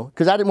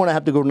 Because I didn't want to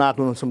have to go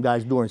knocking on some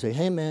guy's door and say,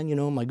 hey, man,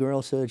 my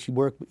girl said she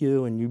worked with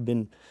you and you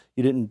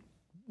didn't.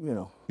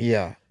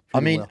 Yeah. I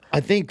mean, well.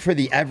 I think for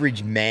the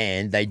average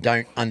man, they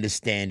don't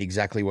understand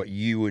exactly what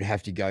you would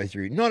have to go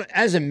through. Not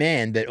as a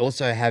man, but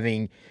also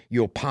having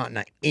your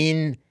partner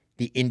in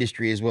the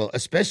industry as well.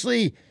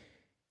 Especially,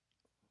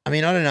 I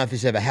mean, I don't know if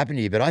this ever happened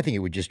to you, but I think it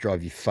would just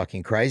drive you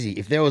fucking crazy.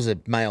 If there was a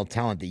male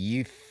talent that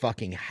you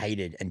fucking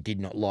hated and did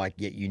not like,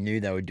 yet you knew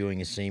they were doing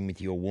a scene with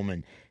your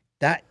woman,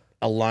 that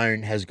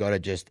alone has got to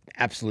just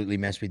absolutely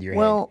mess with your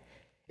head.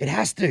 It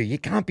has to. You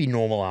can't be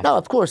normal after. No,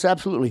 of course,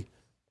 absolutely.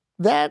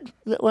 I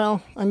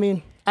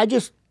mean, I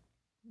just,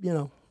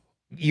 You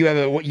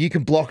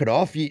can block it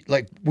off.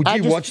 Would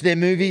you watch their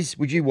movies?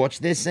 Would you watch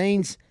their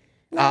scenes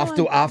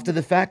after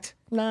the fact?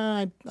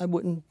 No, I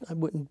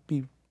wouldn't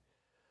be.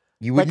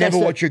 You would never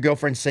watch your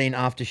girlfriend's scene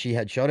after she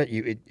had shot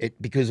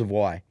it because of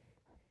why?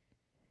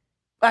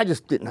 I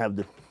just didn't have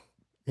the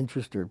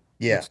interest or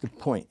that's the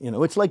point.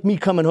 It's like me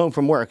coming home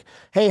from work.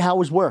 Hey, how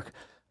was work?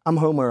 I'm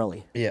home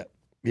early. Yeah.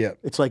 Yeah.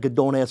 It's like a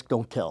don't ask,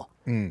 don't tell.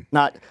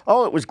 Not,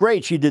 oh, it was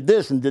great. She did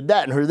this and did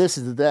that and her this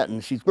and did that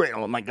and she's great.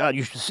 Oh my God,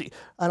 you should see.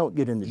 I don't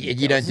get into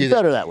details. You don't do it's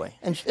better that way.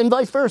 And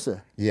vice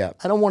versa. Yeah.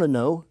 I don't want to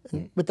know,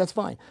 but that's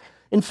fine.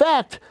 In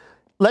fact,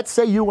 let's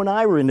say you and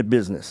I were in the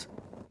business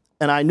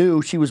and I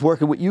knew she was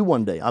working with you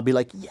one day. I'll be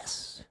like,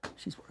 yes,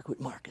 she's working with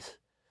Marcus.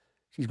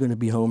 She's going to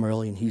be home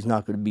early and he's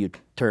not going to be a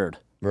turd.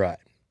 Right.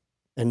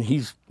 And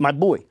he's my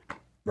boy.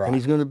 Right. And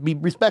he's going to be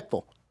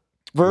respectful.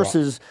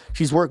 Versus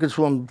she's working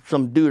from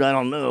some dude I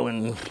don't know,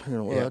 and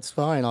that's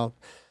fine.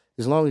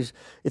 As long as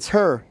it's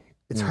her,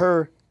 it's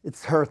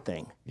her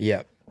thing.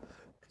 Yeah.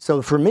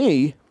 So for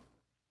me,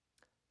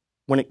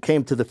 when it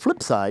came to the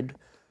flip side,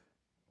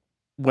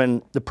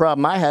 when the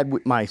problem I had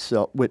with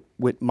myself, with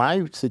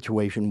my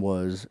situation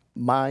was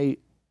my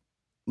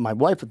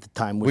wife at the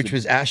time was which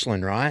was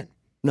Ashland, right?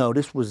 No,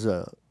 this was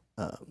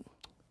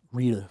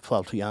Rita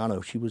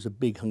Falciano. She was a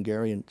big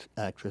Hungarian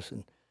actress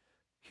and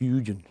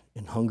huge in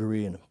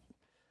Hungary and.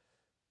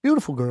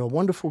 Beautiful girl,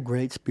 wonderful,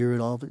 great spirit,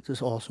 all of it,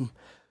 just awesome.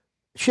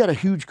 She had a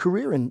huge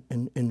career in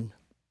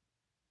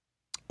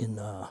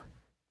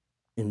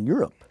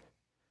Europe,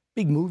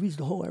 big movies,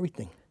 the whole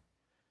everything.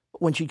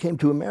 But when she came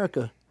to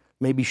America,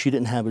 maybe she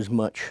didn't have as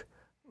much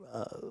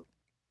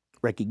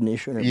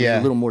recognition, or it was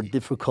a little more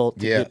difficult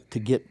to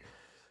get.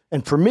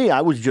 And for me, I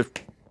was just,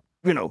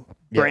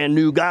 brand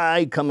new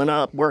guy coming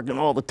up, working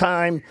all the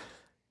time.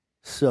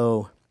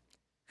 So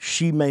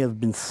she may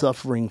have been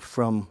suffering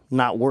from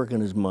not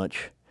working as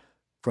much.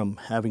 From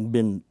having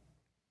been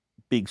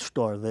big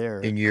star there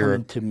in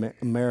Europe to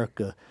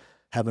America,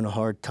 having a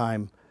hard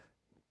time,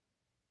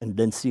 and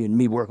then seeing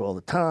me work all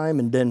the time,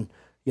 and then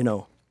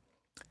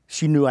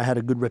she knew I had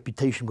a good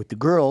reputation with the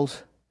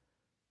girls,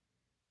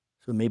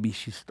 so maybe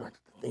she starts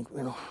to think,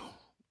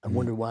 I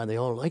wonder why they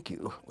all like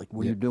you. Like,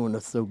 what are you doing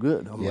that's so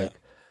good? I'm like,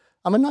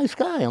 I'm a nice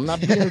guy. I'm not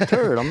being a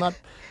turd. I'm not.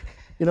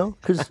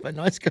 Because I'm a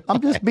nice guy. I'm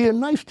just being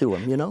nice to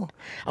him,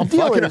 I'm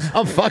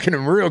fucking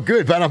him real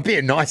good, but I'm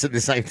being nice at the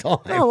same time.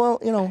 Oh,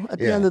 well, at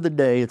the end of the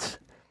day,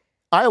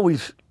 I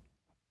always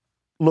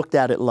looked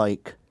at it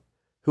like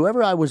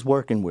whoever I was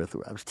working with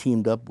or I was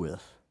teamed up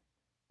with,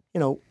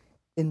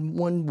 in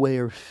one way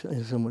or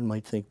someone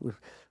might think,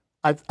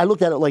 I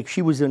looked at it like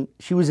she was in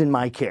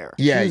my care.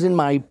 Yeah. She was in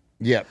my,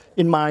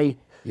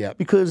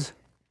 because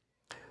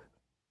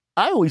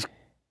I always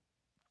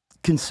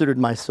considered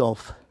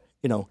myself,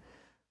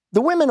 the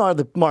women are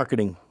the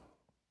marketing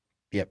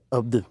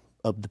of the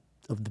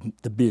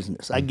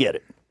business. I get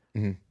it.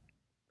 Mm-hmm.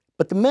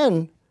 But the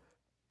men,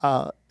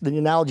 the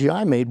analogy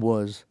I made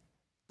was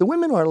the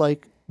women are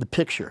like the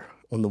picture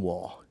on the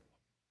wall.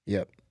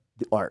 Yep.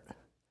 The art.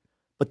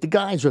 But the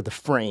guys are the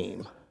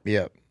frame.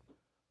 Yep.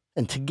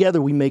 And together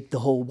we make the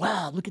whole,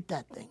 wow, look at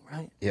that thing,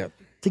 right? Yep.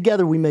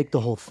 together we make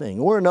the whole thing.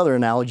 Or another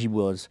analogy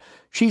was,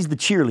 she's the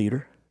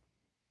cheerleader,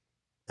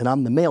 and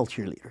I'm the male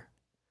cheerleader.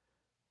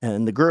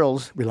 And the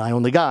girls rely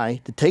on the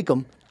guy to take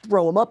them,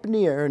 throw them up in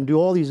the air, and do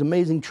all these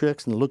amazing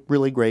tricks and look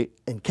really great,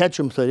 and catch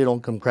them so they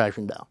don't come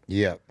crashing down.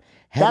 Yeah.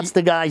 That's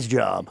the guy's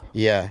job.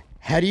 Yeah.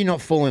 How do you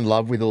not fall in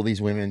love with all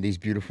these women, these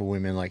beautiful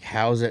women? Like,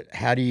 how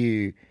do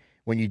you,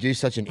 when you do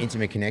such an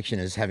intimate connection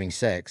as having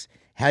sex,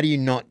 how do you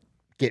not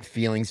get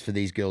feelings for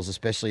these girls,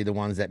 especially the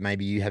ones that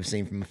maybe you have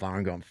seen from afar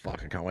and gone,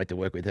 fuck, I can't wait to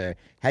work with her?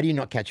 How do you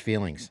not catch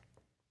feelings?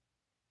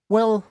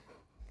 Well,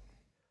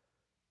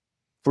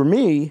 for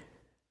me,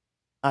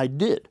 I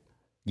did.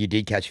 You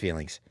did catch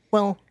feelings.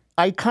 Well,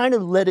 I kind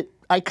of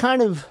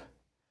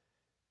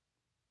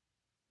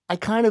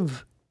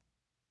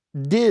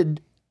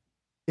did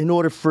in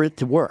order for it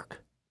to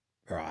work.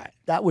 Right.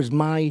 That was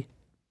my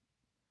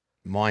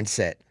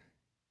mindset.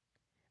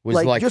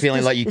 Was like feeling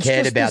this, like you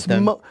cared about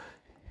them.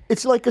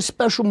 It's like a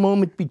special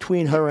moment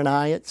between her and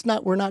I.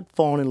 We're not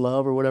falling in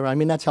love or whatever. I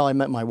mean, that's how I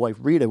met my wife,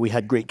 Rita. We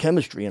had great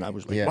chemistry, and I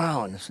was like,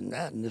 wow, and this and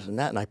that, and this and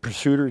that. And I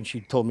pursued her, and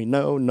she told me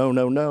no.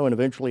 And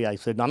eventually I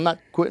said, I'm not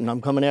quitting. I'm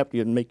coming after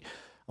you, and I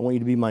want you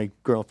to be my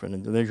girlfriend.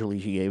 And eventually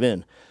she gave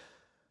in.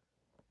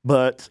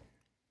 But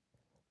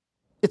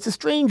it's a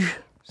strange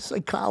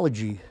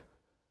psychology,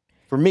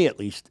 for me at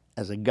least,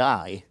 as a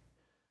guy,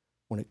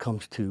 when it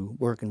comes to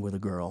working with a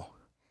girl.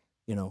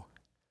 You know,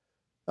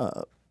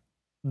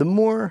 the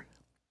more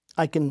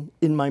I can,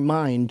 in my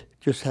mind,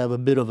 just have a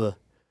bit of a,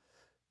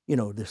 you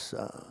know, this,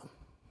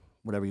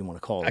 whatever you want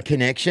to call it. A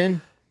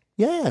connection?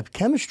 Yeah,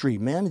 chemistry,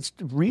 man. It's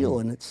real.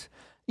 And it's,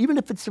 even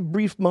if it's a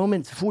brief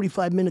moment, it's a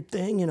 45-minute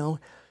thing, you know,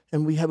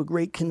 and we have a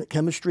great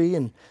chemistry.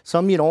 And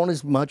some you don't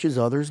as much as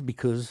others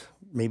because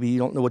maybe you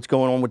don't know what's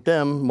going on with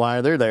them,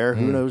 why they're there.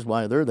 Who knows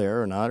why they're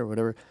there or not or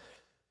whatever.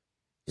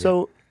 Yeah.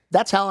 So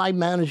that's how I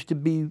managed to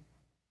be,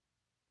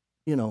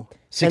 you know,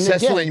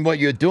 successful in what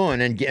you're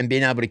doing and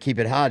being able to keep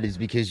it hard is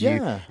because you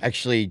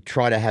actually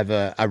try to have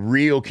a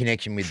real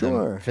connection with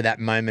them for that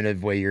moment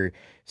of where you're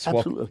swapping.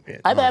 Absolutely.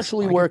 I've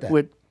actually worked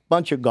with a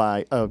bunch of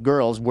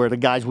girls where the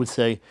guys would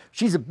say,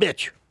 she's a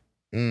bitch.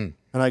 And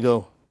I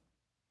go,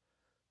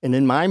 and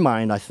in my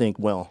mind, I think,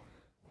 well,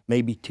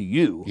 maybe to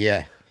you.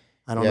 Yeah.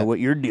 I don't know what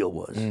your deal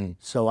was.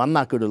 So I'm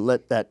not going to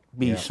let that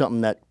be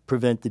something that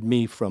prevented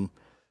me from.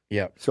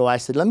 Yeah. So I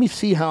said, let me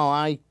see how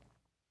I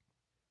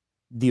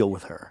deal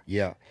with her.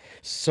 Yeah.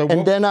 So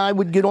and then I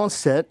would get on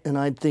set and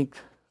I'd think,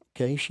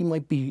 okay, she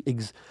might be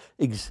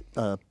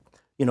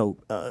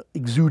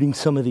exuding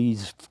some of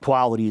these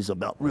qualities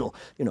about real,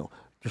 you know,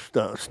 just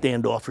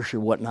standoffish or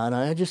whatnot. And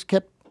I just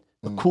kept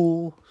a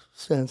cool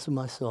sense of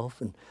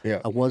myself, and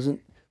I wasn't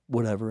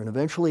whatever. And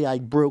eventually I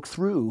broke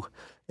through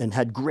and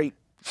had great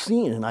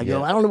scene. And I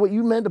go, I don't know what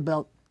you meant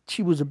about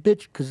she was a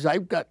bitch, because I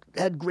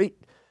had great.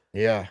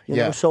 You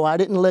know, so I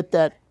didn't let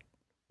that.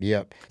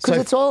 Yep. Because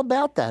it's all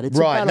about that. It's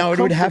right. About no, it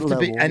would have to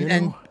be. Level,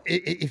 And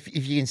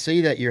if you can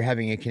see that you're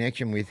having a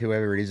connection with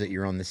whoever it is that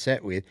you're on the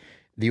set with,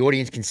 the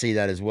audience can see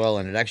that as well,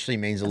 and it actually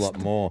means a lot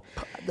more.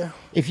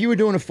 If you were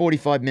doing a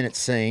 45-minute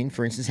scene,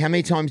 for instance, how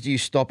many times do you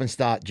stop and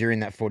start during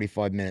that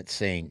 45-minute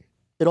scene?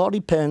 It all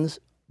depends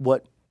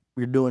what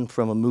you're doing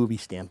from a movie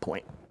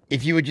standpoint.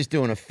 If you were just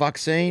doing a fuck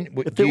scene,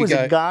 if it was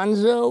a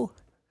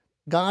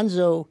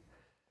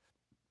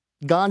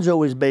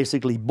Gonzo is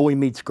basically boy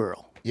meets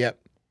girl. Yep.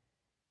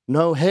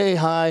 No, hey,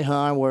 hi,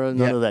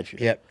 none of that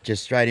shit. Yep,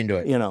 just straight into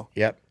it. You know.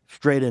 Yep.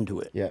 Straight into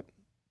it. Yep.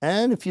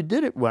 And if you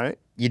did it right,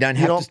 you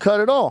don't cut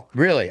at all.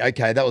 Really?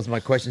 Okay, that was my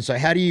question. So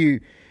how do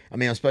you, I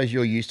mean, I suppose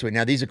you're used to it.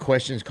 Now, these are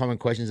questions, common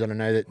questions that I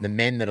know that the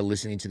men that are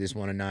listening to this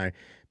want to know,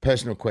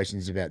 personal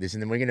questions about this.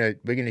 And then we're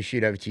gonna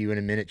shoot over to you in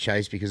a minute,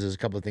 Chase, because there's a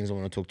couple of things I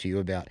want to talk to you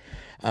about.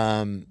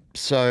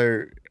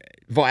 So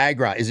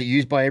Viagra, is it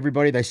used by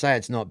everybody? They say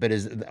it's not, but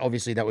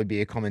obviously that would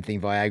be a common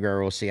thing,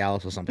 Viagra or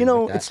Cialis or something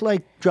like that. It's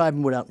like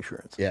driving without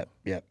insurance. Yep.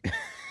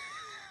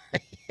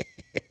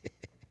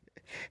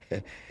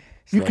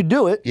 You could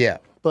do it. Yeah.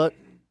 But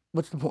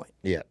what's the point?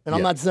 Yeah. And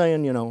I'm not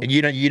saying, you know. And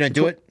you don't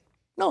do it?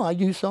 No, I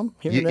use some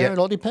here and there. Yeah. It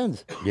all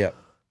depends. Yeah.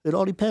 It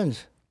all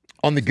depends.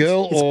 On the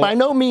girl it's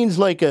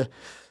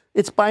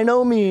by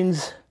no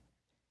means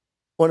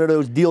one of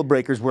those deal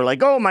breakers where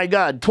like, oh my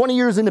God, 20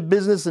 years in the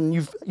business and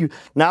you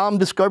now I'm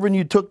discovering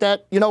you took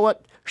that. You know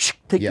what?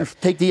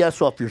 Take the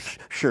S off your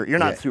shirt. You're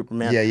not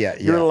Superman.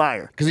 You're a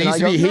liar. Because it used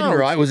to be hidden,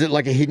 right? Was it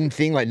like a hidden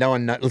thing? Like no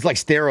one knows. It was like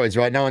steroids,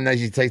 right? No one knows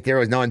you take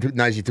steroids. No one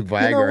knows you took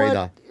Viagra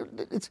either.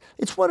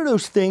 It's one of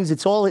those things.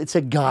 It's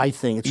a guy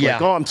thing. It's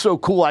like, oh, I'm so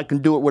cool, I can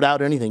do it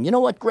without anything. You know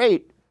what?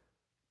 Great.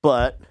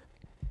 But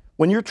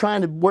when you're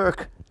trying to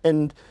work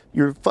and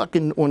you're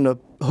fucking on the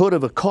hood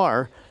of a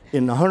car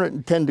in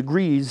 110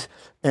 degrees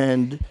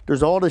and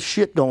there's all this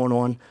shit going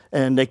on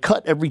and they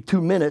cut every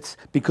 2 minutes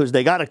because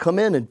they got to come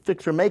in and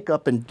fix her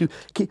makeup and do,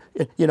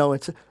 you know,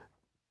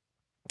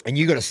 and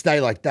you got to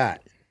stay like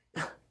that.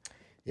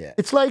 Yeah.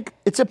 It's like,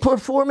 it's a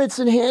performance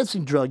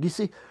enhancing drug. You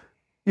see,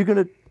 you're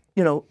going to,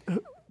 you know,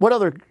 what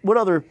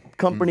other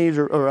companies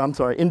or I'm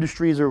sorry,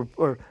 industries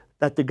or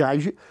that the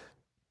guys,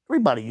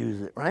 Everybody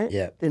uses it, right?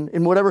 Yeah.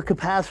 In whatever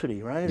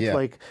capacity, right? It's Yeah.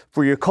 like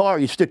for your car,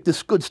 you stick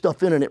this good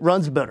stuff in and it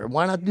runs better.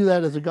 Why not do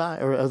that as a guy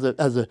or as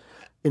a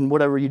in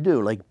whatever you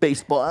do, like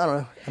baseball? I don't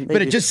know. Maybe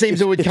But it just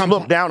seems it would come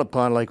looked down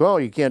upon, like, oh,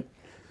 you can't.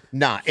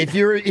 Nah, if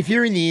you're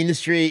in the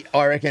industry,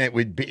 I reckon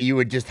you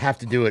would just have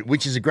to do it,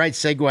 which is a great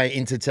segue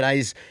into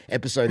today's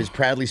episode. Is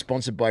proudly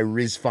sponsored by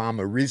Riz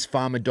Pharma,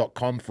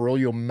 rizpharma.com for all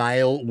your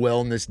male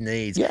wellness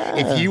needs. Yeah.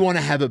 If you want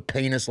to have a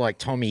penis like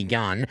Tommy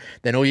Gunn,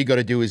 then all you got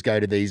to do is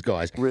go to these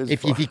guys.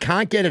 If you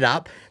can't get it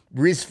up,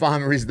 Riz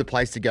Pharma is the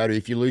place to go to.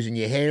 If you're losing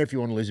your hair, if you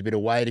want to lose a bit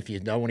of weight, if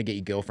you don't want to get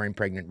your girlfriend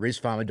pregnant,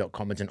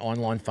 rizpharma.com. It's an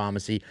online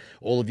pharmacy.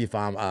 All of your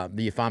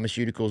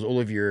pharmaceuticals, all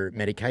of your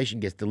medication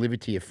gets delivered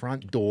to your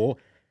front door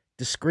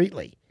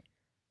discreetly.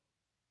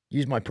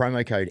 Use my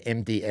promo code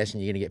MDS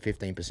and you're going to get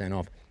 15%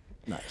 off.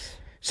 Nice.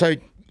 So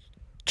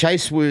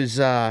Chase was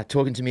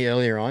talking to me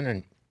earlier on,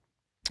 and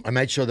I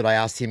made sure that I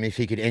asked him if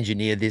he could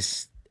engineer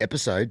this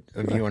episode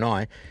of you and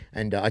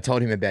I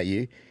told him about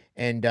you.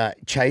 And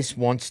Chase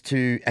wants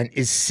to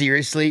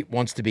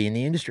to be in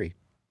the industry.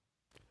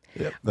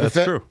 Yeah, that's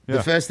true. Yeah.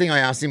 The first thing I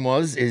asked him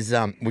was,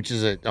 which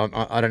is I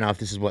don't know if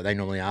this is what they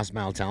normally ask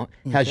male talent.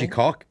 How's your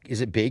cock?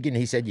 Is it big? And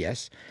he said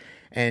yes.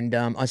 And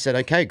I said,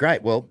 okay,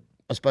 great. Well,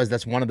 I suppose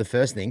that's one of the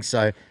first things.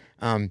 So,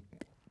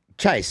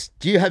 Chase,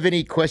 do you have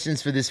any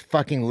questions for this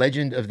fucking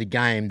legend of the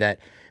game that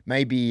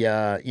maybe,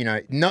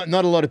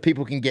 not a lot of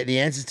people can get the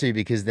answers to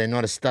because they're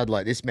not a stud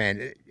like this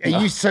man?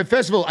 So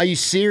first of all, are you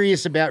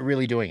serious about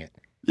really doing it?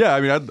 Yeah, I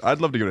mean, I'd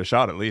love to give it a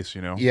shot at least,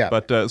 Yeah.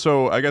 But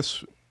so I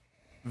guess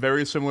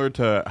very similar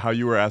to how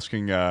you were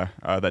asking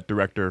that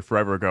director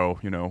forever ago,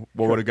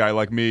 what would a guy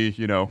like me,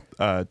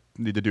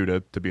 need to do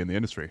to be in the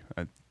industry?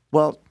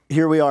 Well,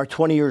 here we are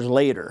 20 years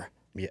later.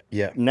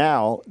 Yeah.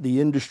 Now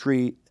the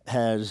industry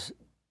has,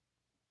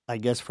 I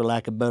guess for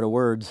lack of better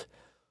words,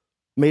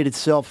 made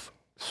itself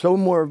so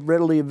more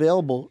readily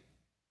available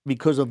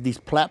because of these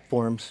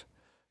platforms,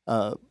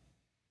 the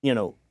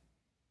OnlyFans,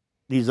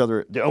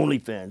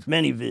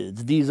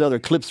 ManyVids, these other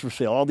clips for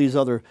sale, all these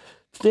other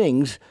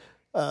things.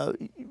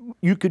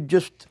 You could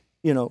just,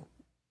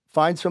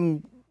 find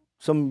some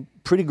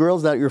pretty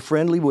girls that you're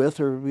friendly with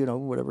or,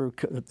 whatever,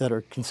 that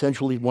are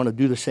consensually want to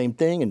do the same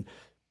thing and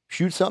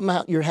shoot something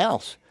out your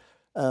house.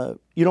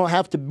 You don't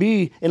have to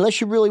be,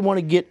 unless you really want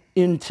to get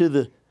into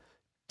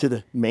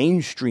the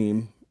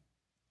mainstream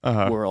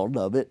world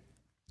of it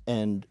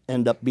and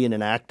end up being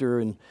an actor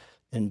and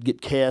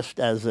get cast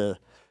as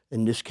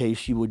in this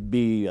case, you would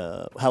be,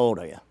 how old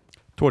are you?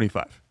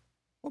 25.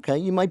 Okay,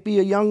 you might be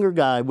a younger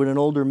guy with an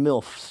older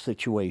MILF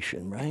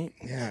situation, right?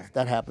 Yeah.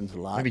 That happens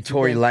a lot. Maybe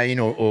Tory Lane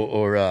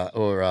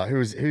or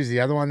who's the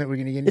other one that we're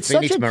going to get into? It's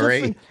Phoenix such a Marie.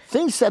 different,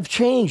 things have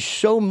changed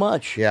so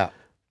much. Yeah.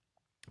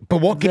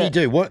 But what can he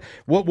do?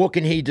 What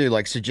can he do?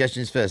 Like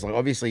suggestions first. Like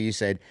obviously you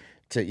said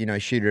to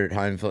shoot it at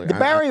home. The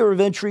barrier of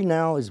entry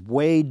now is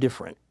way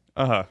different.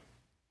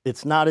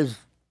 It's not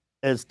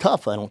as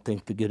tough, I don't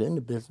think, to get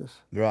into business.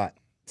 Right.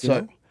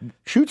 So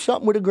shoot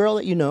something with a girl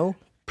that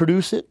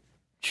produce it,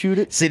 shoot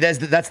it. See,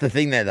 that's the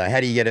thing there though. How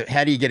do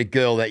you get a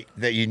girl that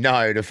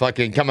to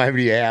fucking come over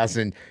to your house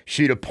and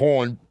shoot a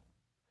porn?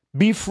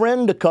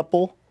 Befriend a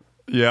couple.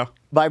 Yeah.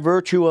 By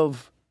virtue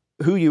of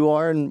who you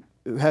are and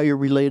how you're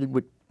related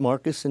with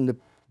Marcus and the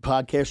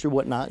podcast or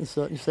whatnot, and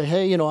so you say,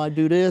 hey, I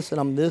do this and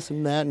I'm this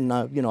and that, and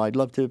I'd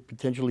love to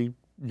potentially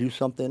do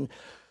something.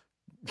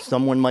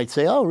 Someone might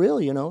say, oh,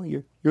 really?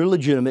 You're a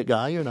legitimate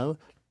guy.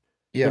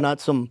 You're not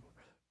some,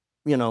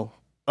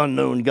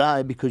 unknown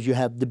guy because you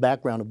have the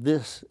background of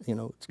this.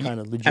 It's kind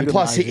of legitimate. And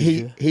plus,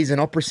 he's an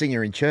opera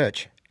singer in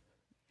church.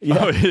 Yeah.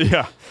 Oh,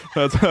 yeah.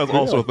 That's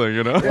also a thing,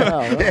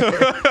 Yeah,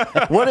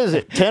 right. What is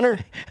it? Tenor?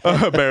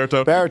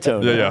 Baritone.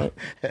 Baritone. Yeah.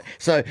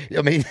 So,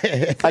 I mean...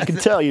 I can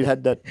tell you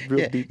had that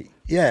real deep...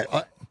 Yeah.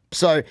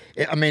 So,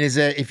 I mean, is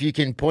there, if you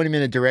can point him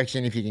in a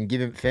direction, if you can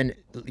give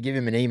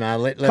him an email...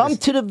 Let Come us...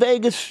 to the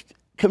Vegas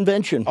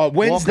convention. Oh,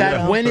 when's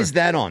that? When is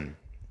that on?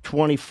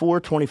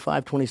 24,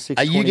 25, 26,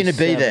 Are you going to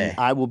be there?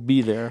 I will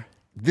be there.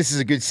 This is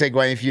a good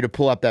segue for you to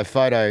pull up that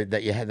photo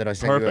that you had that I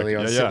sent you earlier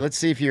on. Yeah, So yeah. let's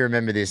see if you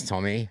remember this,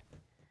 Tommy.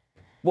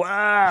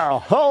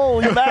 Wow.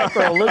 Holy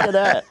mackerel. Look at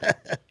that.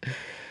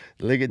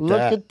 Look at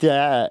Look at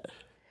that.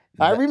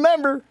 I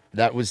remember.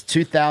 That was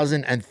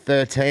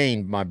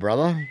 2013, my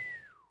brother.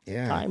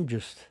 Yeah. Time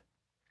just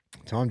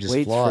flies.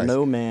 waits for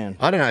no man.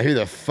 I don't know who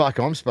the fuck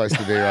I'm supposed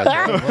to be right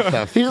now. What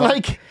the He's fuck?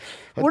 like,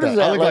 what is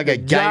that? I look like a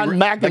John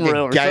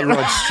McEnroe or gay something.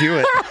 Rod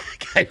Stewart.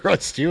 Gay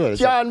Rod Stewart.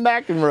 John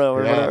McEnroe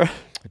or whatever.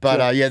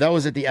 But that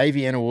was at the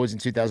AVN Awards in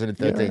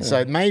 2013. Yeah.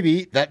 So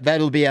maybe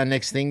that'll be our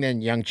next thing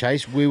then, young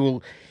Chase. We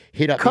will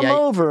hit up Come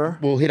over.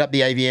 We'll hit up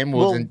the AVM Awards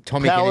We'll and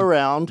Tommy pal can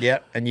around. Yeah,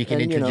 and you can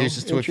introduce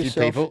us to a few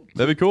people.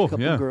 That'd be cool. A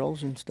couple Yeah.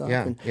 girls and stuff.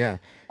 Yeah, And yeah.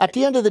 at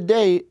the end of the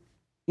day,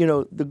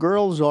 the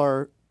girls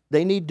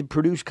they need to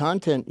produce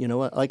content.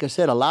 Like I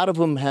said, a lot of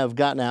them have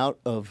gotten out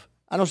of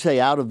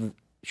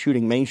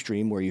shooting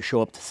mainstream where you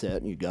show up to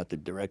set and you got the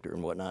director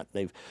and whatnot.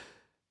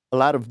 A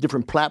lot of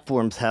different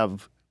platforms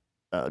have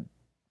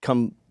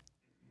come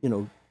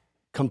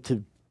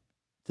to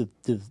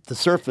the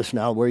surface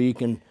now where you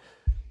can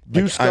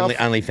do stuff.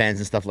 OnlyFans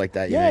and stuff like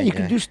that. Yeah, you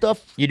can do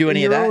stuff. You do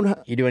any of that? Own...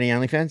 You do any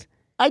OnlyFans?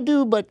 I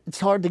do, but it's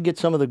hard to get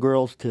some of the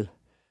girls to.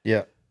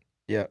 Yeah,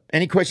 yeah.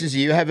 Any questions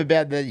you have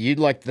about that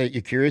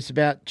you're curious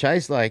about,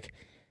 Chase? Like,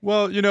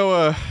 well,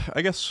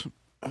 I guess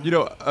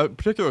a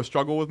particular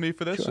struggle with me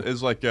for this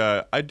is like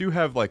I do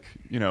have like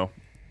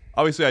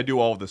obviously I do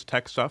all of this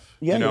tech stuff.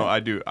 Yeah,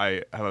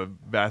 I have a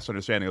vast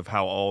understanding of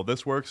how all of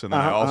this works, and then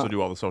I also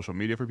do all the social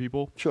media for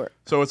people. Sure.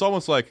 So it's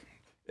almost like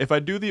if I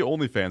do the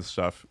OnlyFans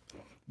stuff,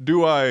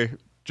 do I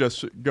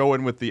just go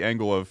in with the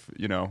angle of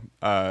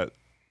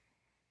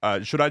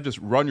should I just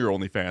run your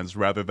OnlyFans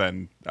rather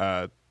than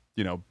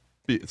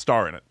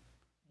star in it?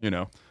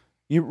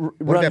 You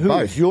run who?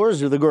 Both?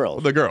 Yours or the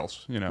girls? The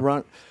girls.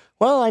 Run.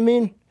 Well, I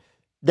mean,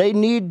 they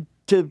need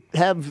to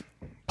have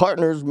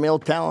partners, male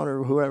talent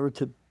or whoever,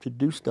 to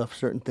do stuff,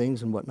 certain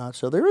things and whatnot.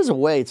 So there is a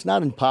way. It's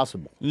not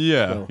impossible.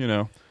 Yeah,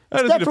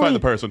 I just need to find the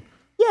person.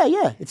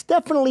 Yeah. It's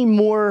definitely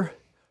more.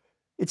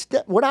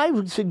 What I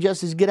would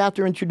suggest is get out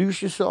there,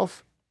 introduce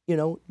yourself.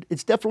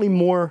 It's definitely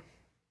more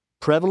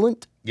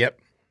prevalent. Yep.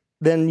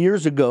 Than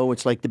years ago.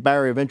 It's like the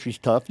barrier of entry is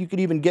tough. You could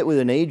even get with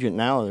an agent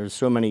now. There's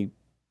so many.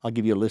 I'll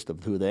give you a list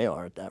of who they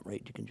are at that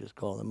rate. You can just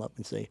call them up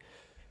and say,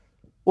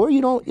 or you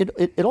don't.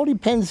 It all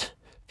depends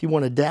if you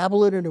want to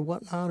dabble in it or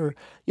whatnot. Or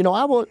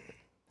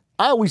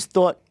I always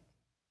thought,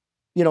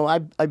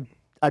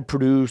 I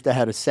produced. I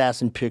had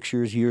Assassin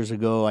Pictures years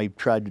ago. I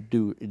tried to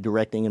do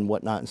directing and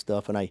whatnot and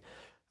stuff. And I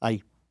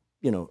kind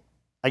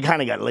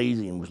of got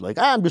lazy and was like,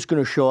 I'm just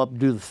going to show up and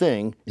do the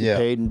thing, get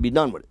paid, and be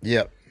done with it.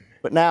 Yeah.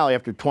 But now,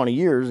 after 20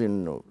 years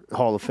in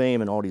Hall of Fame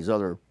and all these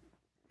other,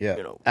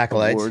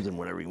 accolades, awards and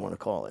whatever you want to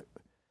call it,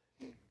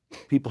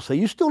 people say,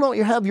 you still don't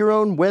have your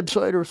own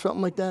website or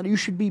something like that? You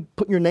should be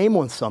putting your name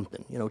on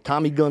something,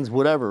 Tommy Gunn's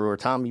whatever or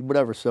Tommy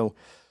whatever. So,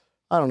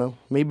 I don't know.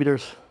 Maybe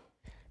there's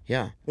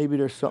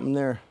something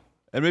there.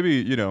 And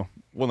maybe,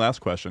 one last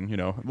question,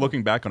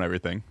 looking back on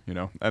everything,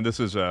 and this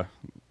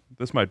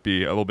might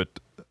be a little bit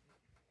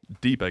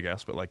deep, I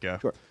guess, but like,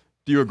 sure.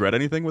 Do you regret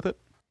anything with it?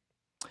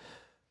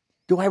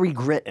 Do I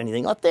regret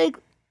anything? I think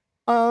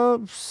a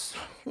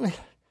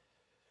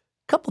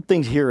couple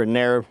things here and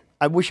there.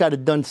 I wish I'd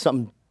have done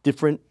something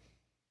different,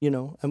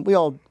 and we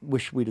all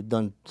wish we'd have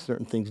done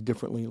certain things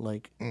differently,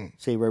 like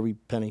save every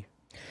penny.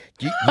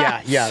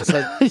 Yeah.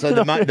 So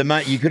the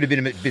money, you could have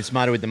been a bit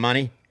smarter with the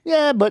money.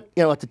 Yeah, but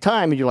at the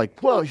time, you're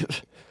like, well,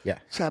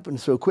 it's happening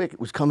so quick. It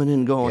was coming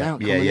in, going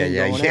out, coming in,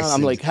 going out.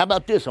 I'm like, how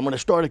about this? I'm going to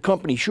start a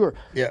company, sure.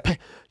 Yeah.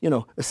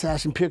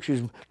 Assassin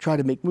Pictures, try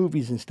to make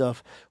movies and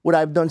stuff. Would I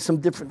have done some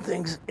different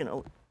things?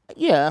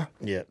 Yeah.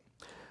 Yeah.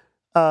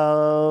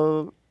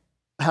 How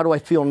do I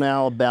feel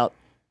now about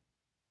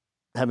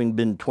having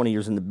been 20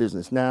 years in the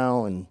business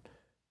now? And,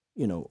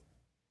 you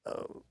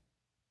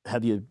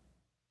haven't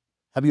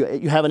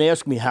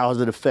asked me how has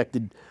it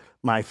affected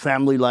my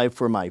family life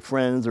or my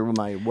friends or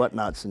my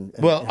whatnots.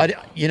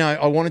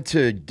 I wanted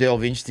to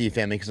delve into your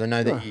family because I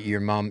know that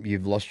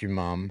you've lost your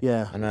mum.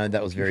 Yeah. I know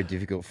that was very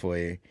difficult for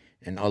you.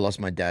 And I lost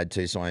my dad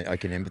too, so I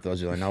can empathize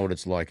with you. I know what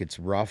it's like. It's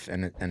rough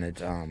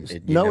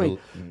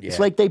it's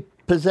like they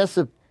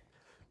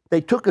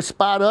they took a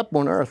spot up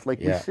on earth.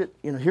 Like we sit,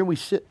 here we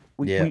sit.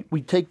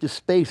 We take the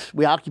space,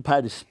 we occupy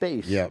the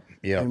space. Yeah.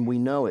 And we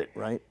know it,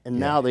 right? And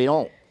now they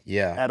don't.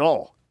 Yeah. At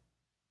all.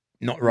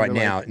 Not right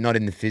now, not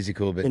in the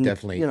physical, but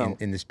definitely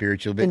in the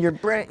spiritual. But in your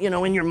brain,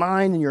 in your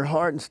mind and your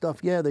heart and stuff.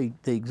 Yeah, they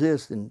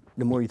exist, and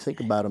the more you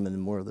think about them, and the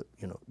more that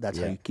that's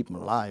how you keep them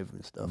alive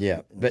and stuff.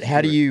 Yeah, but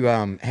how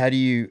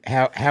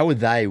were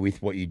they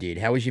with what you did?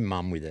 How was your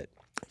mum with it?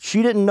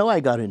 She didn't know I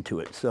got into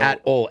it. So at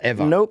all,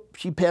 ever? Nope.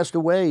 She passed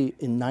away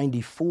in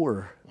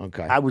 '94.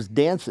 Okay. I was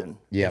dancing.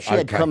 Yeah. She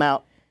had come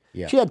out.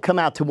 Yeah. She had come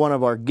out to one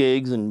of our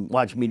gigs and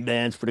watched me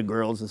dance for the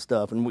girls and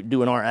stuff, and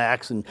doing our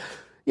acts and.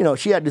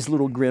 She had this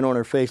little grin on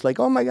her face, like,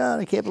 oh, my God,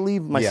 I can't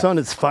believe my son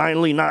is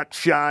finally not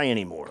shy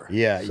anymore.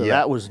 Yeah, so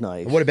that was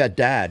nice. What about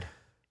Dad?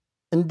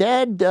 And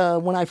Dad,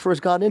 when I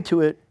first got into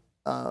it,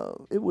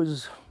 it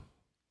was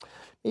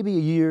maybe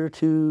a year,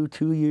 2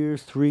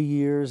 years, 3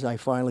 years. I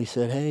finally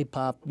said, hey,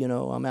 Pop,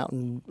 I'm out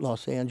in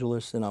Los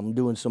Angeles, and I'm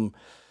doing some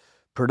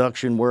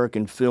production work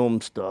and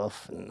film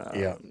stuff. And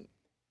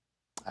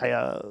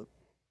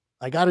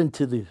I got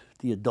into the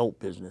adult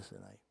business,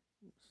 and I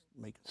was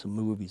making some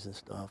movies and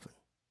stuff.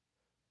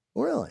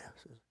 Really? I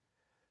said,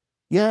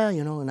 yeah,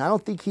 and I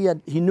don't think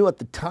he knew at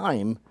the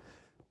time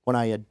when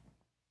I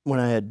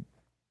had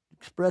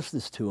expressed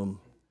this to him,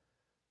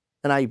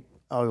 and I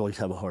always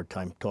have a hard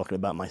time talking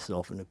about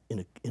myself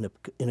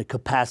in a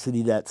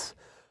capacity that's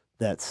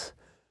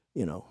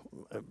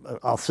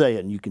I'll say it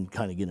and you can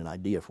kind of get an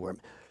idea for it.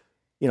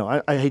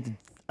 I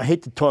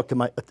hate to talk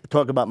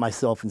about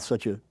myself in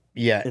such in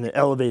an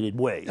elevated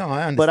way. No,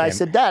 I understand. But I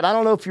said, Dad, I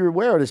don't know if you're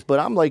aware of this, but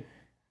I'm like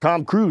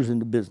Tom Cruise in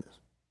the business.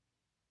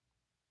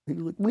 He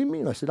was like, what do you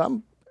mean? I said,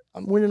 I'm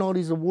winning all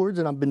these awards,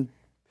 and I've been,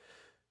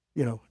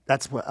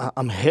 that's what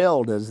I'm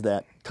hailed as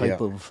that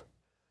type of.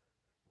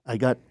 I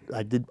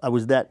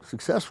was that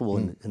successful,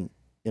 and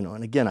You know,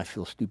 and again, I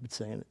feel stupid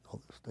saying it,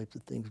 all those types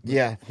of things. But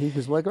Yeah. he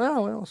was like,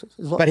 oh,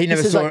 well. But he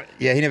never saw. Like,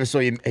 yeah, he never saw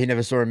you. He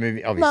never saw a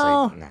movie.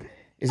 Obviously, no.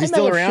 Is he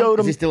still around?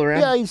 Is he still around?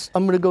 Yeah,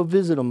 I'm going to go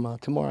visit him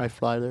tomorrow. I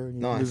fly there. He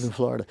lives in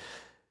Florida.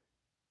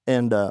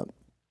 And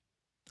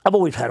I've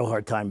always had a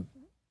hard time,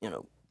 you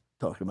know,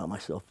 talking about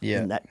myself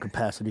in that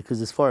capacity.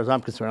 Because as far as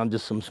I'm concerned, I'm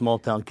just some small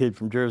town kid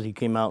from Jersey who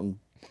came out and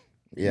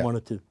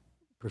wanted to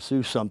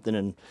pursue something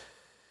and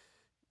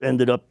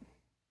ended up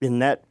in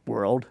that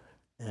world.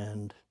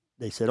 And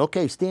they said,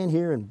 okay, stand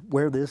here and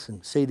wear this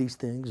and say these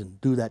things and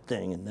do that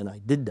thing. And then I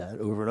did that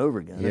over and over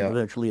again. And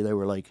eventually they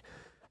were like,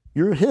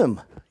 you're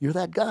him. You're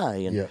that guy.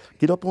 And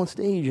get up on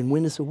stage and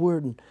win this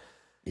award. And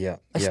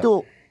I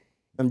still,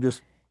 I'm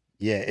just.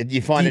 Yeah,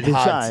 you find it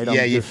hard.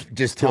 Inside, you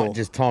just Tommy.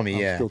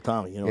 I'm still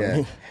Tommy. You know what I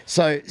mean?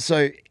 So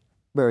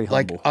very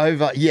humble. Like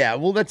over. Yeah.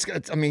 Well, that's.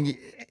 I mean,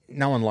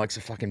 no one likes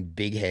a fucking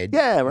big head.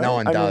 Yeah, right. No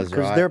one does, right?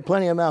 Because there are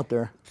plenty of them out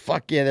there.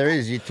 Fuck yeah, there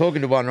is. You're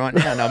talking to one right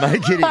now. No,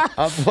 I'm kidding.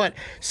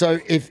 So,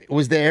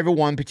 was there ever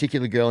one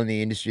particular girl in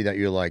the industry that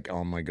you're like,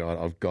 oh my god,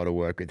 I've got to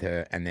work with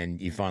her, and then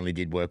you finally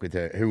did work with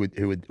her? Who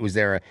was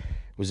there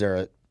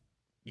a?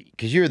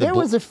 Because you're the. There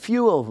was a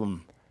few of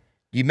them.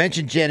 You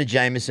mentioned Jenna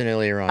Jameson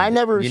earlier on. I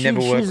never. She's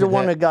the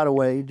one her? that got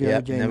away.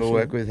 Jenna Jameson. Never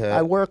worked with her.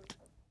 I worked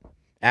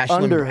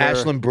under her.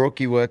 Ashlyn Brooke,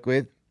 you work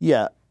with?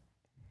 Yeah,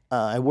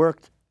 I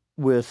worked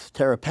with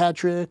Tara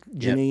Patrick,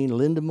 Janine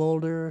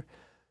Lindemulder.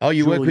 Oh,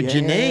 you work with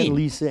Janine,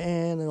 Lisa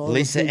Ann, and all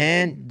Lisa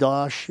Ann,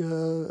 Dasha,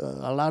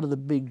 a lot of the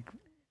big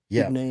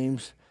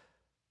names.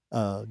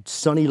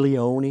 Sunny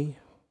Leone,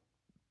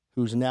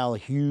 who's now a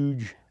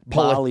huge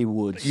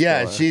Bollywood star.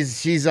 Yeah,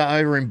 she's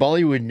over in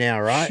Bollywood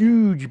now, right?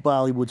 Huge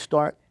Bollywood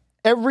star.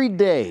 Every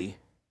day,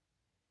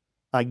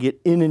 I get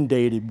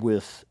inundated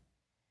with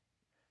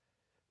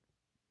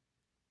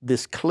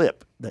this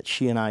clip that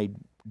she and I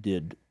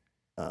did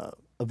a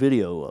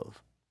video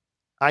of.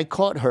 I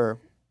caught her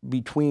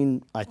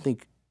between, I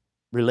think,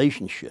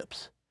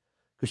 relationships,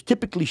 because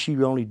typically she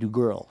would only do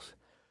girls.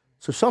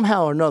 So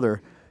somehow or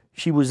another,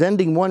 she was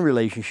ending one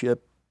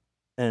relationship,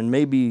 and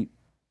maybe,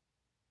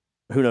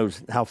 who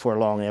knows how far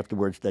along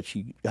afterwards that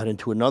she got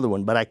into another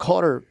one. But I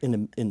caught her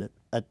in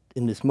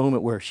this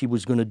moment where she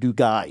was going to do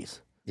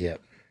guys. Yeah.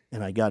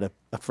 And I got a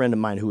friend of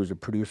mine who was a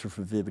producer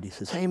for Vivid. He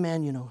says, hey,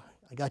 man, you know,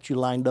 I got you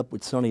lined up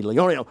with Sunny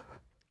Leone.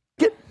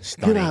 Get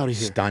out of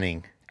here.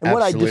 Stunning. And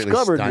what I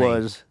discovered stunning.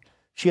 was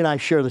she and I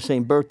share the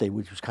same birthday,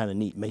 which was kind of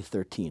neat, May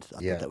 13th.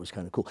 I thought that was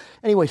kind of cool.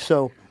 Anyway,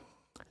 so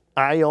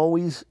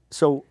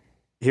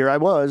here I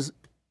was,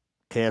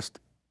 cast,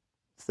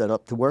 set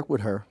up to work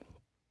with her.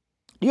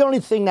 The only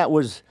thing that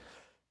was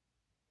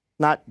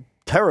not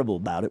terrible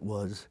about it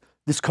was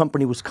this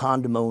company was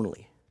condom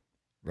only.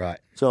 Right.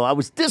 So I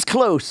was this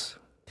close.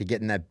 To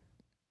getting that,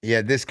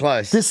 this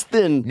close. This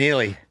thin.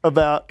 Nearly.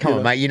 About. Come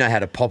on, mate, you know how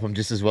to pop them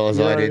just as well as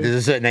I do. There's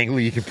a certain angle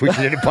you can push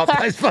it in and pop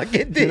those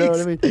fucking things. You know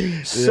what I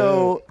mean?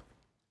 So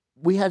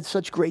we had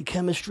such great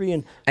chemistry.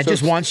 And so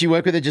just once you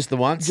work with her, just the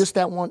once? Just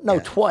that one. No,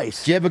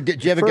 twice. Do you ever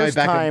go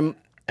back? Time,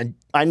 and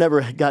I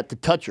never got to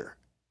touch her.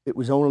 It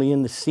was only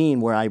in the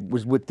scene where I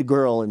was with the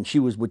girl and she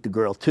was with the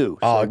girl too.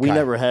 So we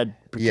never had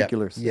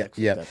particular sex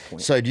at that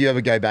point. So do you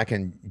ever go back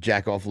and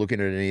jack off looking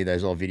at any of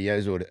those old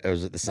videos, or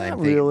is it the same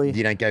thing? Really.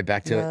 You don't go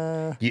back to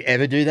it? Do you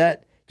ever do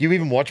that? Do you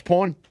even watch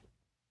porn?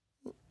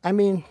 I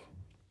mean,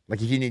 like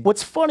if you need.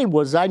 What's funny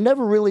was I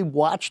never really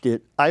watched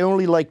it. I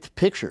only liked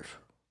pictures,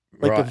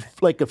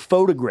 like a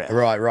photograph.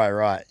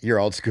 Right. You're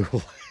old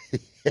school.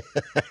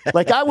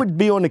 Like I would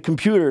be on the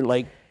computer,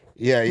 like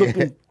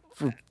looking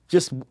for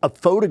just a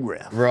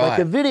photograph. Right. Like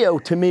a video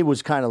to me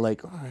was kind of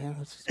like, oh, yeah,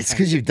 it's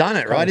because you've done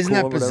it, right? Isn't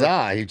that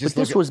bizarre? You just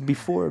but this was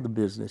before the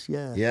business,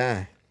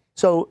 Yeah.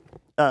 So,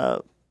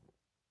 there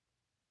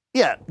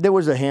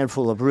was a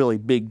handful of really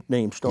big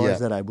name stars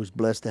that I was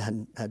blessed to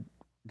had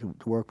to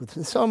work with.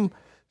 And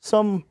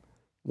some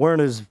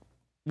weren't as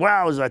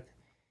wow as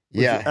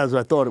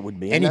I thought it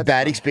would be. Any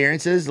bad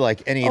experiences?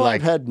 Like any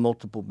I've had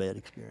multiple bad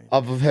experiences.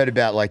 I've heard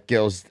about like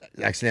girls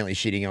accidentally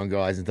shitting on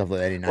guys and stuff like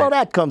that. Well,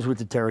 that comes with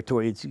the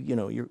territory. It's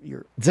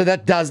you're. So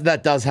that does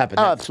happen.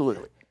 Oh,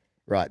 absolutely.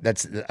 Right.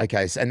 That's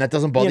okay. So, and that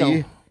doesn't bother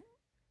you?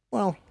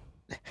 Well.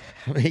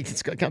 I mean,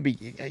 it can't be.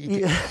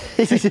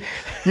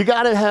 You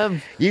gotta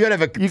have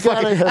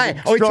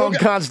a strong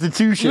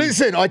constitution.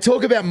 Listen, I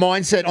talk about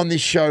mindset on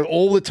this show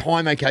all the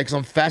time, okay? Because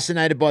I'm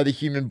fascinated by the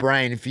human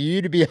brain. For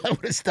you to be able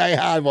to stay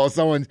hard while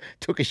someone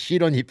took a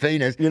shit on your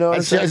penis,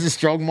 that shows a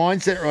strong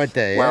mindset right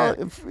there.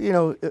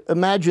 Well,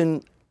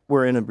 imagine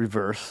we're in a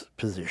reverse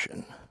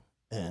position,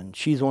 and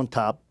she's on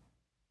top,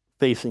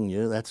 facing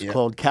you. That's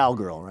called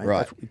cowgirl, right?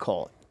 That's what we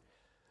call it.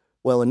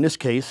 Well, in this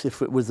case,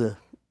 if it was an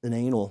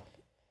anal.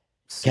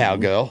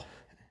 Cowgirl.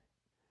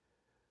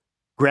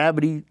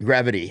 Gravity.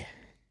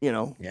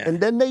 And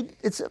then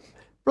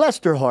bless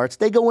their hearts,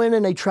 they go in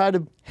and they try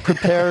to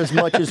prepare as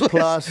much as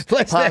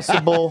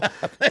possible.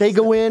 They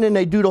go in and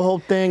they do the whole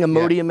thing,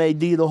 Imodium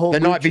AD, the whole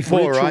the night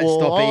before, ritual, right?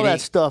 Stop all eating. that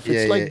stuff.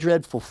 It's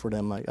dreadful for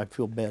them. I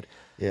feel bad.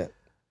 Yeah.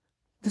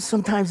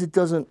 Sometimes it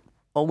doesn't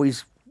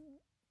always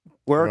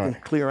work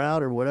and clear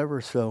out or whatever.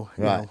 So,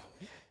 you know.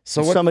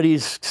 So some of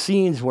these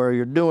scenes where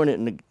you're doing it,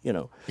 and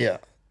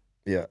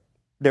Yeah.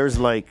 there's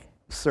like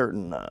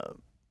certain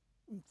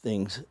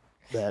things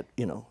that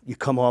you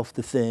come off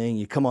the thing,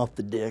 you come off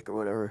the dick or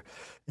whatever,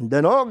 and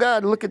then oh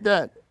God, look at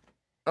that.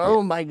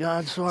 Oh my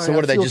God, sorry. So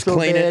what do they just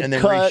clean it and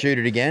then reshoot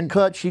it again?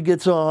 Cut. She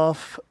gets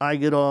off. I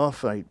get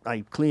off.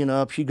 I clean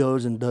up. She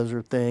goes and does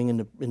her thing in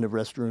the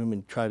restroom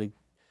and try to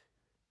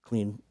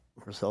clean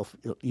herself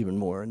even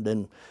more. And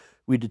then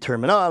we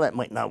determine, that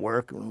might not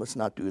work, and let's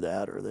not do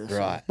that or this.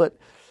 Right. But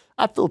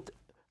I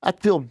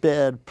feel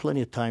bad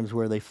plenty of times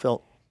where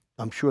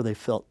I'm sure they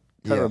felt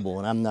terrible,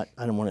 and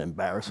I don't want to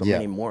embarrass them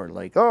anymore.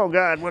 Like, oh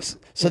God, what's...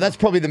 So that's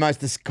probably the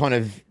most kind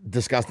of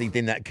disgusting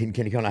thing that can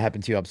kind of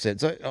happen to you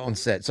on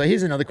set. So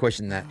here's another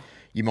question that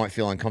you might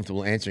feel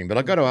uncomfortable answering, but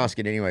I've got to ask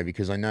it anyway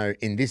because I know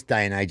in this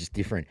day and age it's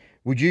different.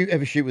 Would you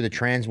ever shoot with a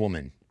trans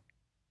woman?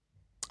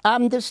 I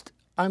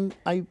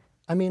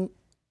mean,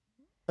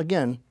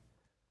 again,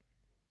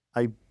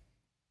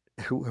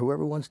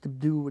 whoever wants to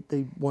do what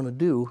they want to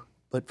do,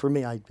 but for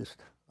me,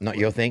 Not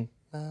your thing?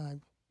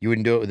 You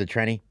wouldn't do it with a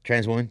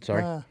trans woman?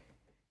 Sorry.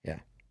 Yeah.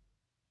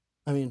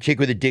 I mean, chick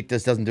with a dick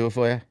doesn't do it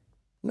for you?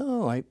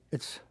 No,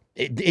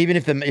 even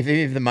if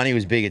the money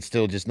was big, it's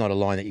still just not a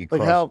line that you cross.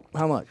 Like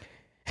how much?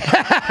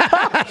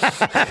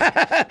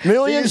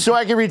 Millions so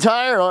I can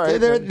retire? All right.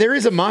 There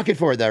is a market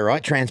for it though,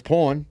 right? Trans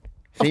porn.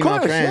 Female of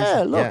course,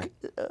 trans.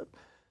 yeah.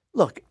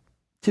 Look,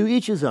 to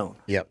each his own.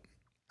 Yep.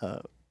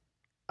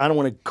 I don't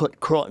want to get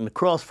caught in the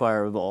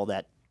crossfire of all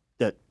that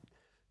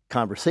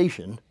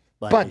conversation.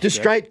 But do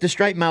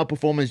straight male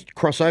performers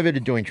cross over to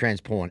doing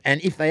trans porn?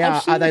 And if they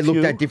are they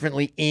looked at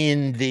differently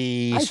in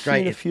the straight? I've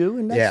seen a few,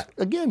 and that's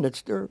again,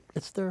 it's their.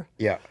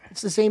 Yeah.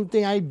 It's the same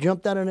thing. I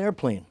jumped out of an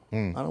airplane.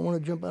 I don't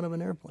want to jump out of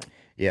an airplane.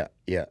 Yeah.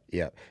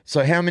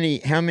 So how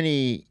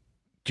many?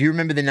 Do you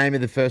remember the name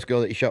of the first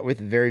girl that you shot with?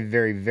 The very,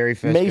 very, very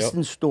first Mason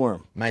girl?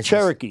 Storm. Mason.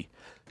 Cherokee.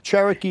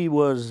 Cherokee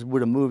was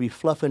with a movie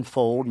Fluff and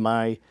Fold.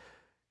 My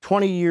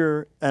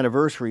 20-year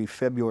anniversary,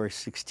 February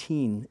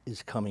 16,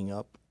 is coming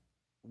up,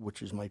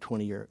 which is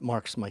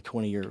marks my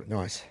 20-year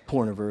nice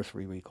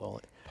porniversary, we call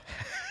it.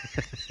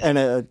 And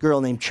a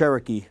girl named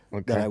Cherokee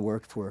that I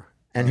worked for.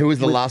 And who was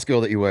the last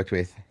girl that you worked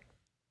with?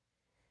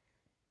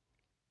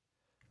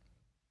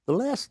 The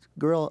last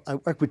girl, I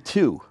worked with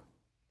two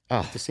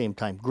at the same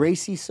time.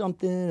 Gracie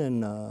something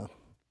and...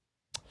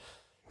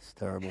 it's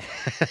terrible.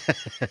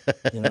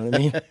 You know what I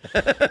mean?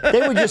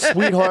 They were just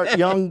sweetheart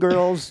young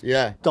girls.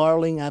 Yeah.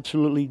 Darling,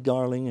 absolutely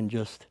darling, and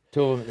just...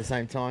 Two of them at the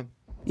same time?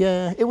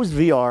 Yeah, it was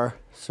VR.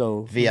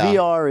 So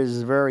VR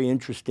is very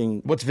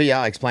interesting. What's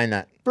VR? Explain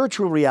that.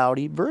 Virtual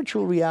reality.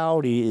 Virtual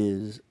reality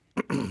is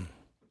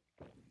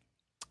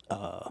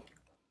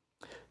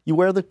you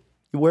wear the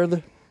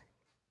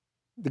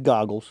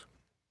goggles,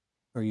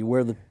 or you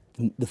wear the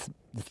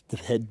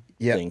head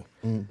thing,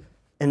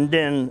 and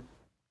then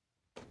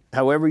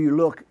however you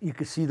look, you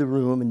can see the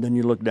room, and then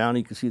you look down, and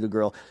you can see the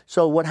girl.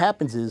 So what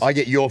happens is I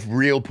get your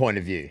real point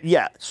of view.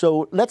 Yeah.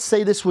 So let's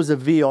say this was a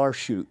VR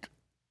shoot.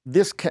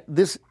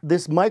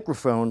 This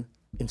microphone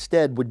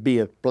instead would be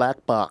a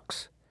black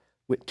box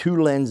with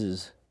two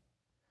lenses,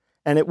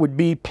 and it would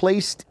be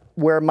placed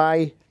where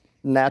my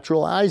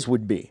natural eyes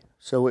would be.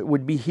 So it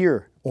would be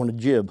here on a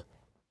jib,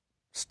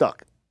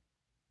 stuck,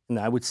 and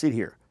I would sit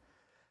here.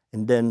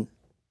 And then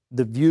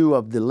the view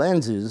of the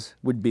lenses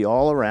would be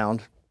all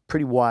around,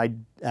 pretty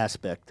wide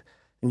aspect,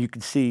 and you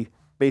could see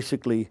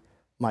basically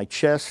my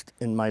chest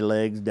and my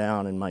legs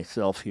down and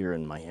myself here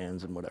and my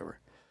hands and whatever.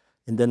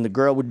 And then the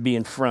girl would be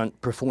in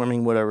front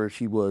performing whatever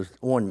she was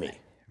on me.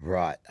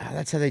 Right.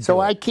 That's how they do it. So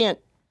I can't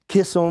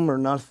kiss them or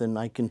nothing.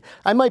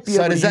 I might be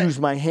able to use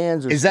my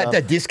hands or stuff. Is that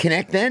the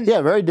disconnect then?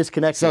 Yeah, very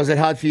disconnected. So is it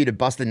hard for you to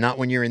bust a nut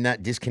when you're in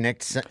that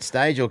disconnect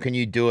stage, or can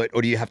you do it,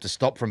 or do you have to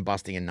stop from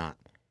busting a nut?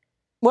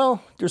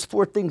 Well, there's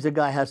 4 things a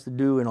guy has to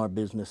do in our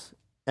business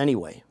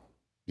anyway.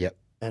 Yep.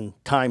 And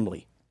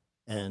timely.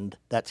 And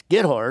that's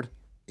get hard.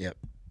 Yep.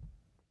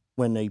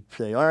 When they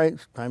say, all right,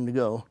 it's time to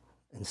go.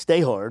 And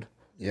stay hard.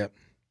 Yep.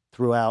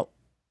 Throughout.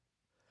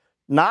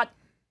 Not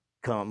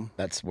come.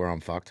 That's where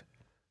I'm fucked.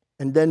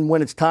 And then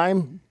when it's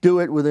time, do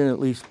it within at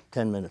least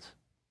 10 minutes.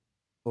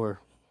 Or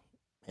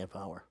half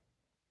hour.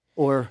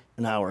 Or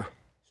an hour.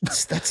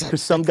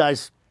 Because some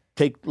guys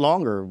take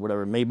longer or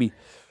whatever, maybe.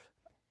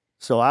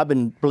 So I've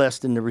been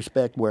blessed in the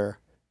respect where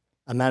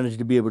I managed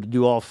to be able to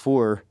do all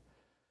 4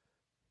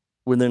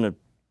 within a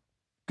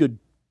good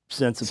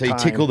sense of time. So you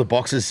tick all the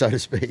boxes, so to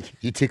speak.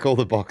 You tick all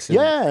the boxes.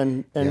 Yeah,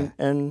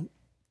 and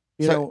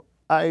you know,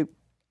 I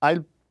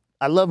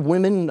love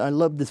women. I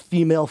love the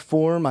female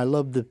form. I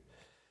love the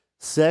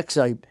sex.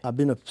 I've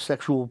been a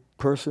sexual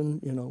person,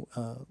 you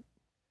know.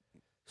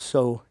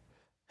 So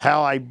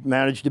how I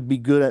managed to be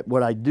good at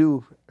what I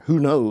do, who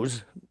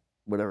knows?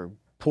 Whatever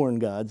porn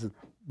gods have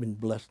been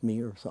blessed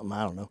me or something,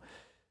 I don't know.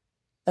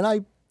 And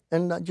I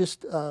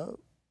just I've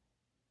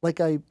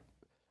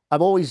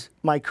always,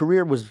 my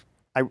career was,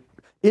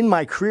 in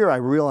my career I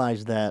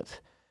realized that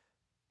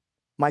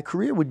my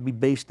career would be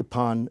based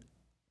upon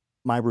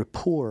my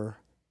rapport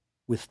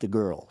with the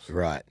girls.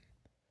 Right.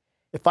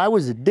 If I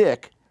was a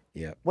dick,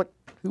 Yeah. What?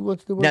 Who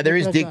wants to work? Now there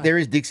with is that dick. guy? There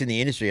is dicks in the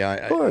industry.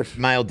 Of course.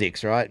 Male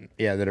dicks, right?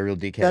 Yeah, that are real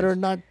dickheads. That are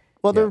not.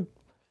 Well, they're.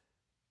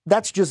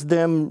 That's just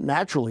them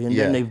naturally, and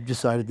then they've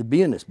decided to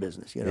be in this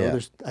business. You know,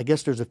 I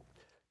guess there's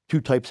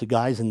two types of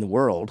guys in the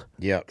world.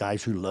 Yeah.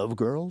 Guys who love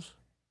girls.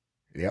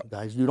 Yeah.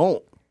 Guys who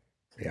don't.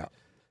 Yeah.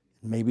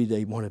 Maybe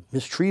they want to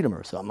mistreat them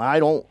or something. I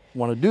don't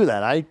want to do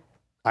that.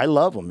 I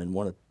love them and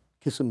want to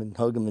kiss them and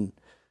hug them and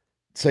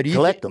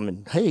collect them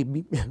and hey.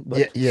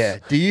 But, yeah.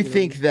 Do you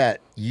think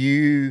that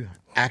you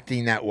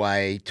acting that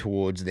way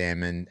towards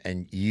them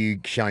and you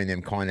showing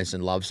them kindness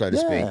and love, so to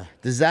speak,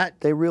 does that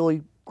they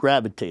really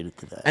gravitated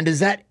to that? And does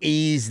that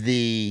ease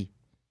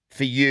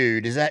for you?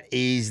 Does that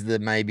ease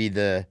maybe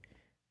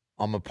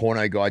I'm a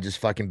porno guy just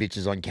fucking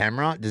bitches on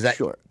camera? Does that?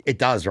 Sure. It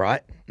does,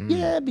 right?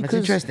 Yeah, because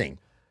that's interesting.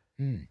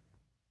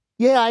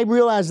 Yeah, I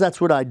realize that's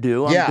what I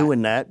do. I'm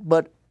doing that.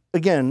 But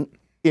again,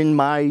 in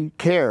my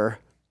care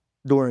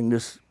during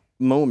this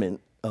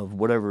moment of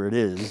whatever it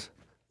is,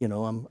 you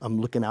know,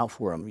 I'm looking out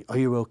for them. Are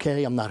you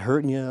okay? I'm not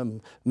hurting you.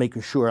 I'm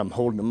making sure I'm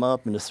holding them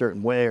up in a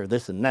certain way or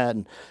this and that.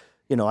 And,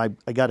 you know, I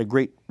got a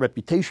great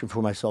reputation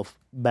for myself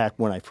back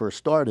when I first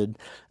started.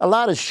 A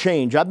lot has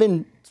changed. I've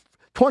been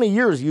 20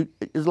 years.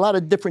 There's a lot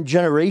of different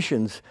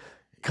generations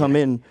come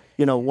in.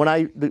 You know,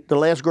 when the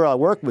last girl I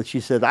worked with,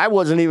 she said, I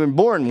wasn't even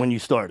born when you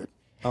started.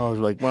 I was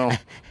like, well,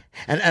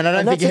 and I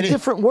don't think that's a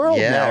different world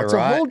now. It's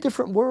right. a whole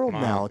different world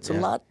now. It's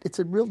it's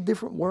a real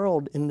different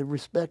world in the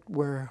respect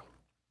where,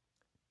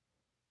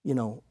 you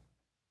know,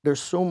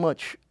 there's so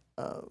much,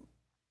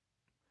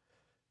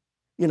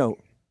 you know,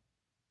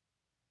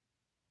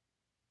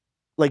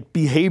 like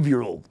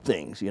behavioral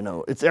things, you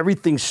know,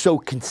 everything's so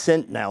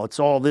consent now. It's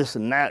all this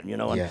and that, you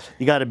know, and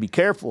you got to be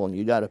careful and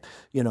you got to,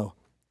 you know,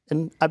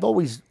 and I've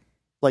always,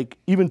 like,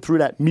 even through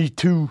that Me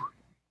Too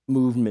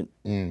movement,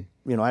 you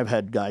know, I've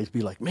had guys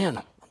be like, man,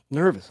 I'm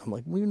nervous. I'm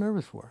like, what are you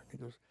nervous for? He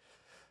goes,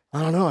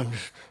 I don't know.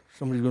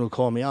 Somebody's going to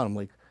call me out. I'm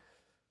like,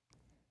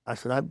 I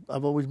said,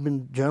 I've always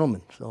been a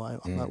gentleman, so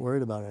I'm not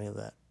worried about any of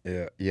that.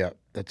 Yeah.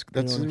 That's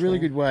a really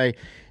good way.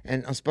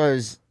 And I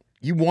suppose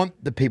you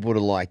want the people to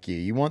like you.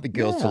 You want the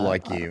girls to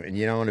like you, and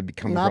you don't want to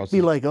become across. Not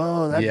be like,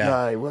 oh, that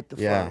guy, what the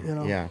fuck, you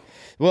know? Yeah.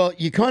 Well,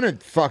 you kind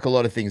of fuck a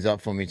lot of things up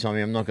for me,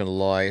 Tommy. I'm not going to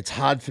lie. It's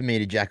hard for me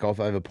to jack off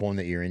over porn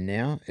that you're in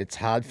now. It's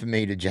hard for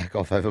me to jack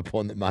off over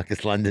porn that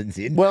Marcus London's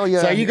in. Well,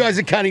 yeah. So you guys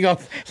are cutting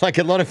off like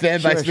a lot of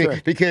fan base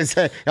because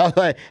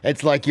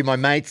it's like you're my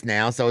mates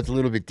now, so it's a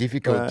little bit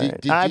difficult.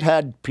 Right. I've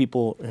had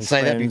people and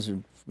friends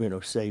and, you know,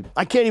 say,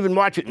 I can't even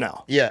watch it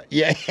now. Yeah.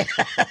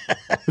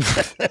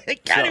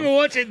 Can't even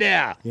watch it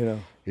now. You know.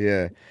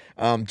 Yeah.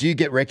 Do you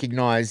get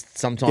recognized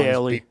sometimes?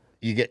 Daily.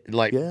 You get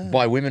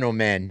by women or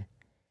men?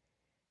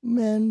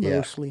 Men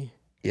mostly.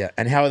 Yeah.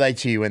 And how are they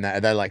to you when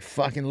are they like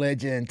fucking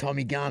legend,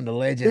 Tommy Gunn, the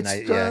legend?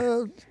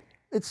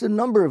 It's a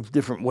number of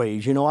different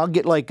ways. You know, I'll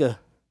get like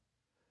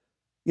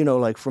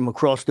like from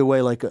across the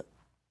way, like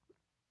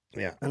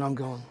and I'm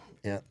going,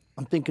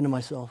 I'm thinking to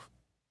myself,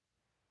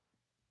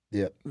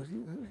 who's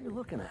he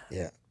looking at?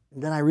 Yeah.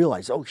 And then I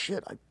realize, oh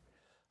shit,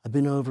 I've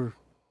been over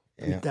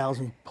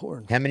 3,000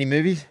 porn. How many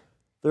movies?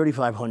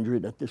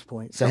 3,500 at this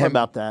point. So how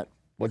about that?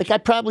 Like I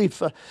probably,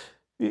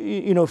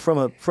 you know, from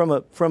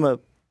a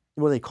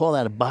what do they call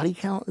that? A body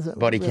count? Is that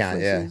body count?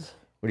 Yeah.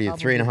 What are you?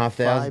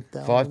 3,500?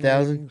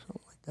 5,000?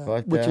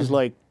 5,000? Which is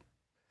like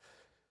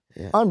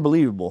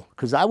unbelievable.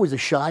 Because I was the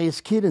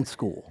shyest kid in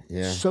school.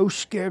 Yeah. So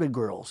scared of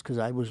girls. Because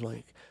I was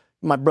like,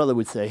 my brother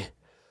would say,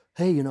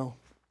 "Hey, you know,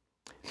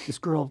 this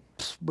girl,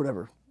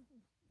 whatever,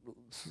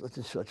 such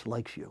and such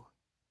likes you,"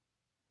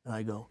 and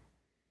I go,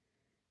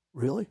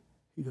 "Really?"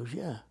 He goes,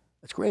 "Yeah,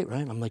 that's great,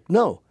 right?" I'm like,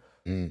 "No."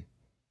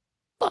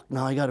 Fuck,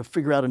 now I got to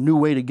figure out a new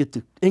way to get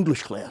to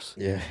English class.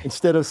 Yeah.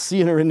 Instead of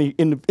seeing her in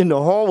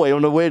the hallway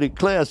on the way to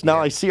class, now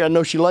I see her, I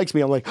know she likes me.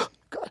 I'm like,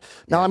 God.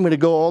 Now I'm going to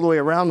go all the way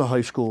around the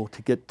high school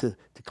to get to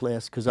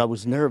class because I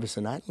was nervous.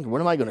 And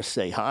what am I going to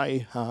say?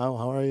 Hi, how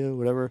are you?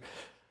 Whatever.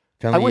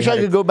 I wish I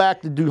could go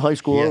back to do high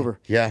school over.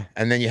 Yeah,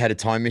 and then you had a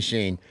time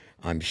machine.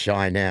 I'm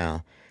shy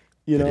now.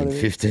 You know, but in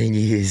 15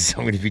 years,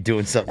 I'm going to be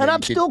doing something. And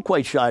I'm still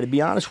quite shy, to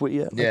be honest with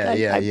you.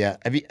 Yeah.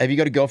 Have you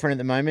got a girlfriend at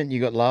the moment? You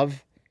got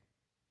love?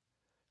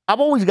 I've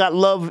always got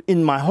love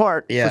in my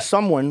heart for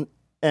someone,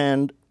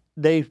 and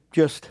they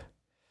just,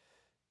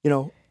 you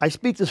know, I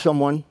speak to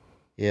someone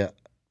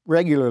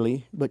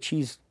regularly, but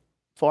she's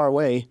far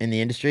away. In the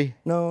industry?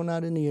 No,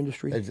 not in the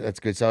industry. That's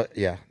good. So,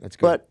 that's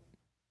good. But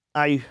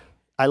I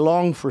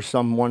long for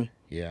someone.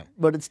 Yeah.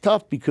 But it's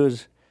tough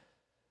because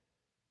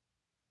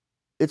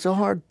it's a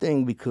hard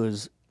thing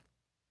because,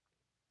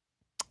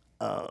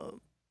 you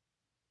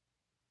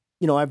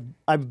know,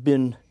 I've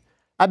been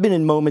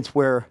in moments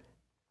where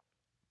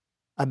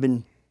I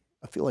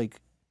feel like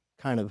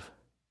kind of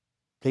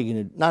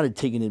not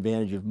taking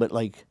advantage of, but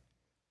like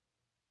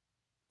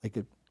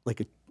a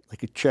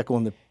check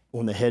on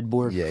the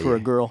headboard for a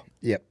girl.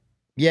 Yep.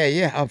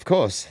 Yeah, of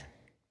course.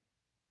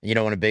 You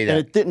don't want to be that.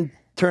 And it didn't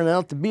turn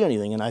out to be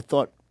anything. And I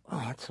thought,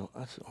 oh, that's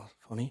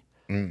funny.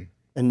 And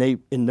they,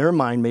 in their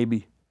mind,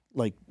 maybe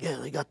like, yeah,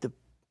 they got the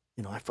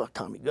I fucked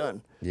Tommy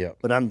Gunn. Yeah.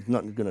 But I'm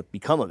not going to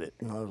become of it.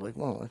 And I was like,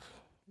 well,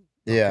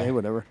 Yeah. okay,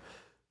 whatever.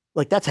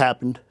 Like, that's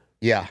happened.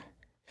 Yeah.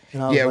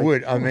 And I was Yeah, it like,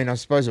 would. I mean, I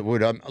suppose it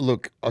would.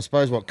 Look, I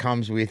suppose what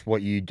comes with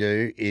what you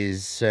do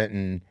is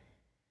certain,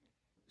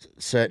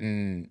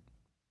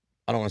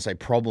 I don't want to say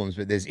problems,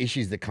 but there's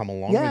issues that come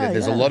along with it.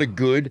 There's a lot of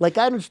good. Like,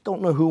 I just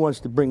don't know who wants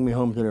to bring me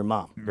home to their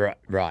mom.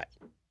 Right.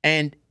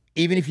 And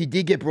even if you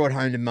did get brought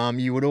home to mum,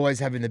 you would always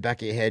have in the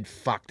back of your head,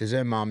 fuck, does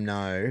her mum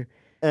know?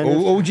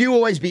 Or would you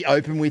always be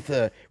open with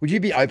would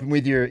you be open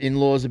with your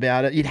in-laws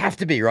about it? You'd have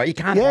to be, right? You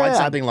can't hide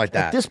something like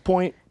that. At this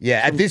point. Yeah,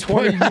 at this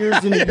point. 20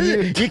 years in a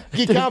year.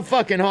 you can't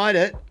fucking hide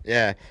it.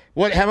 Yeah.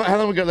 How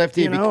long we got left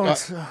here?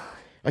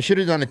 I should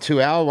have done a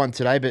 2-hour one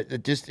today, but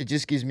it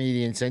just gives me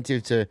the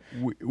incentive to.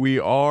 We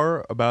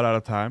are about out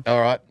of time. All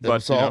right,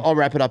 but, so I'll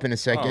wrap it up in a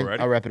second. Alrighty.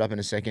 I'll wrap it up in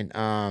a second.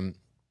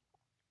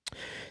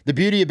 The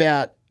beauty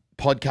about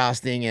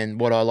podcasting and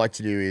what I like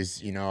to do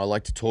is, I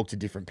like to talk to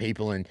different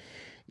people, and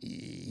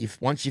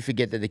once you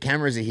forget that the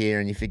cameras are here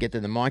and you forget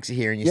that the mics are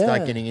here, and you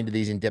start getting into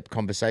these in-depth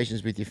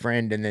conversations with your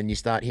friend, and then you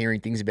start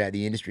hearing things about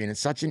the industry, and it's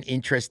such an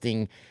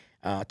interesting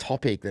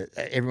topic that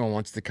everyone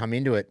wants to come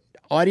into it.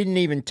 I didn't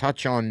even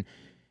touch on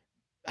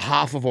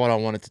half of what I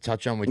wanted to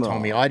touch on with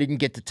Tommy. I didn't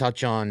get to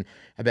touch on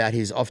about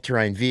his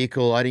off-terrain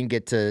vehicle. I didn't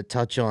get to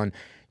touch on,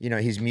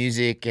 his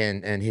music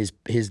and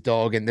his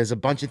dog. And there's a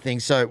bunch of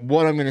things. So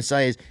what I'm going to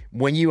say is,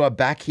 when you are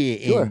back here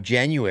in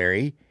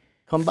January,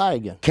 come by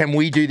again. Can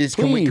we do this?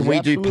 Please, can we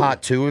do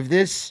part 2 of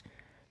this?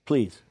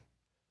 Please.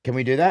 Can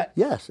we do that?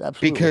 Yes,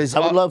 absolutely. Because I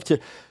would love to.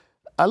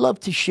 I love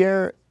to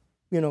share,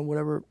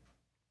 whatever.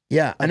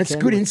 Yeah, and it's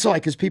good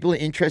insight because people are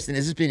interested.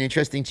 Has this been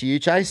interesting to you,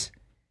 Chase?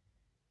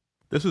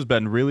 This has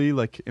been really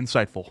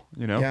insightful,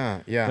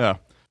 Yeah.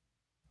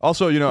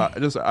 Also,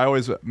 I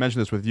always mention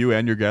this with you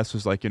and your guests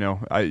is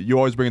you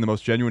always bring in the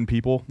most genuine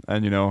people,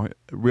 and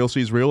real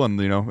sees real,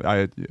 and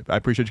I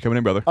appreciate you coming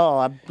in, brother. Oh,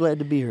 I'm glad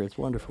to be here. It's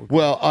wonderful.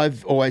 Well,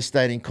 I've always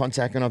stayed in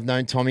contact, and I've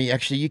known Tommy.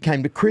 Actually, you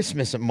came to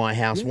Christmas at my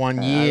house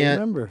one year. I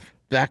remember.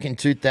 Back in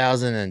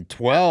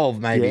 2012,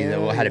 maybe.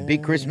 I had a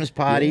big Christmas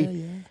party.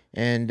 Yeah.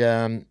 And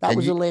that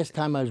was the last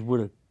time I was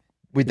with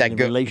that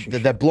girl,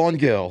 that blonde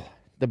girl.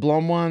 The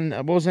blonde one,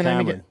 what was her name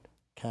again?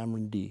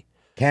 Cameron D.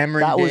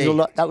 Cameron D.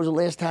 That was the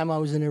last time I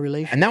was in a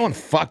relationship. And that one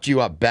fucked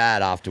you up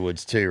bad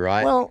afterwards too,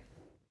 right? Well,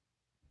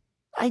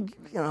 you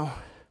got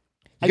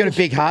a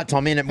big heart,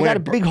 Tommy. I got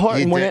a big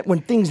heart, and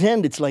when things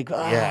end, it's like,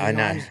 I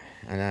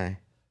know.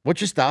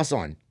 What's your star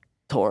sign?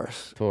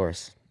 Taurus.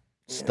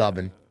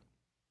 Stubborn.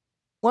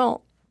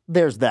 Well,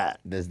 there's that.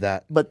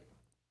 But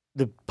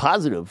the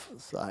positive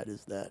side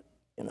is that,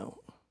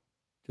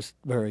 just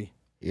very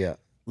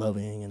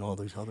loving and all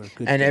those other good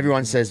and things.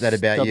 everyone says that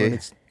about you.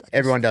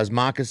 Everyone does.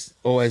 Marcus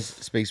always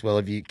speaks well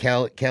of you.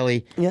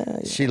 Kelly,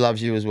 she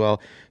loves you as well.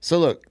 So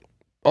look,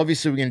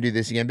 obviously we're going to do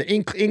this again, but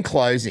in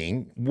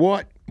closing,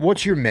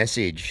 what's your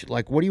message?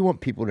 Like, what do you want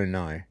people to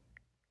know?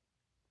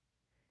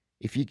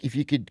 If you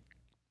could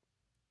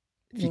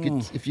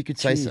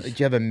say something, do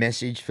you have a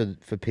message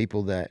for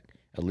people that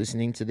are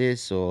listening to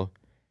this, or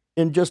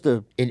in just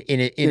a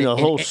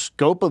whole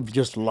scope of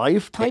just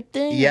life type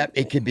thing? Yep,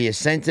 it could be a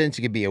sentence,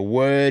 it could be a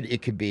word,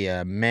 it could be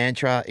a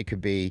mantra, it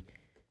could be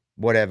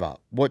whatever.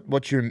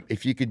 What's your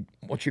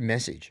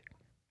message?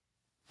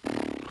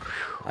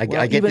 I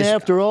get even this,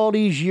 after all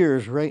these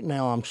years, right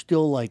now I'm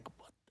still like,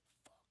 what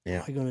the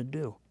fuck am I gonna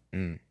do?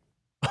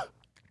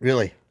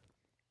 Really?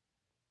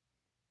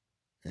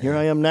 Here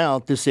I am now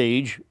at this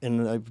age,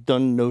 and I've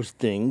done those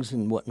things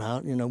and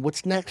whatnot.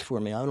 What's next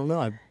for me? I don't know.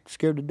 I'm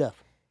scared to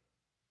death.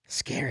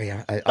 Scary.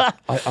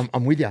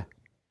 I'm with you.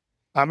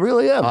 I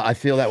really am. I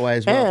feel that way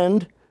as well.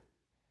 And,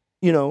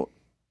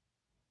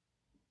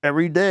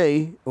 every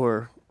day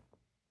or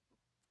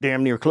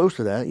damn near close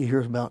to that, you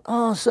hear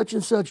about, such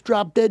and such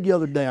dropped dead the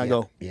other day. I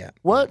go,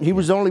 what? He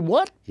was only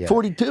what?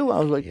 42? I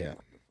was like,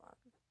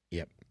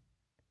 Yep.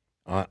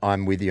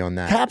 I'm with you on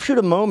that. Capture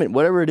the moment,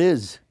 whatever it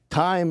is.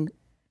 Time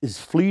is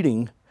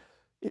fleeting.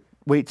 It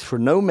waits for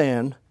no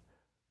man.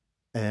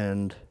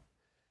 And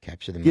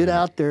capture the moment. Get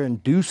out there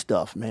and do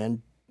stuff,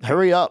 man.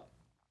 Hurry up,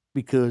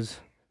 because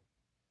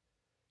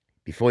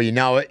before you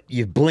know it,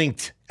 you've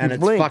blinked, and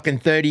it's fucking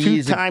 30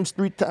 years. 2 times,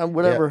 3 times,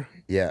 whatever.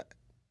 Yeah.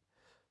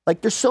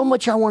 Like, there's so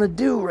much I want to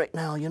do right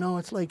now,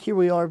 It's like, here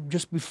we are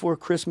just before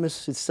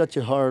Christmas. It's such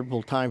a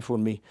horrible time for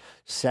me.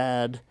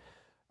 Sad.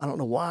 I don't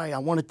know why. I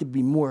want it to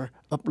be more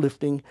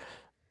uplifting.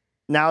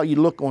 Now you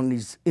look on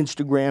these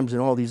Instagrams and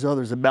all these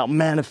others about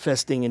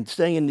manifesting and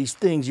saying these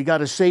things. You got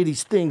to say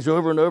these things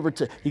over and over.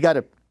 You got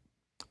to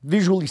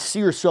visually see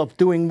yourself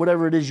doing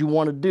whatever it is you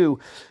want to do,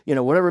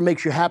 whatever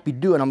makes you happy,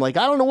 do it. I'm like,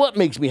 I don't know what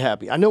makes me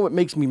happy. I know what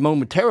makes me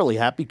momentarily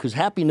happy, because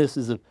happiness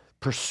is a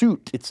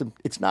pursuit. It's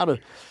not a,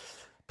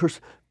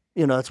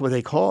 that's what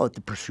they call it,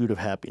 the pursuit of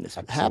happiness.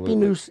 Absolutely.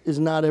 Happiness is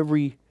not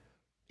every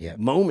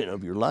moment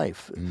of your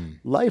life.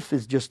 Life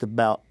is just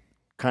about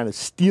kind of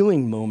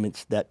stealing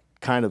moments that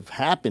kind of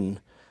happen.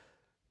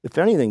 If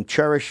anything,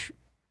 cherish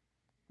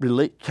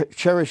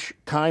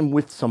time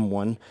with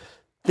someone.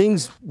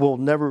 Things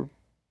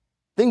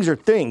are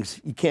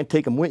things. You can't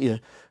take them with you.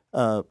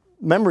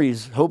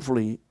 memories,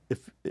 hopefully,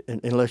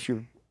 unless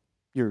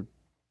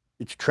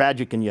it's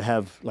tragic and you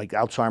have like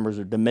Alzheimer's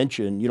or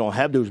dementia and you don't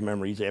have those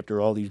memories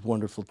after all these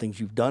wonderful things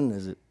you've done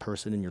as a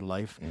person in your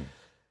life.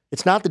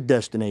 It's not the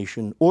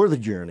destination or the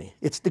journey.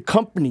 It's the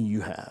company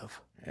you have.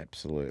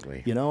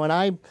 Absolutely. You know, and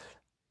I,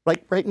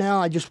 like right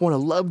now, I just want to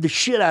love the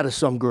shit out of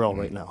some girl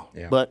right now.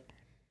 Yeah. But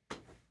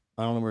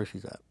I don't know where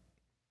she's at.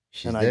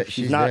 She's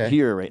not there.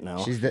 here right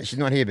now. She's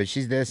not here, but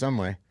she's there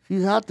somewhere.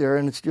 She's out there,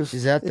 and it's just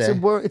she's out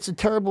there. It's a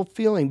terrible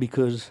feeling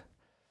because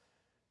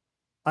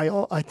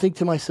I think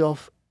to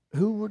myself,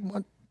 who would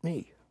want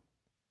me?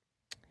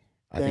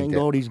 Bang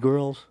all these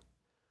girls.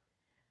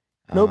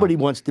 Nobody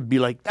wants to be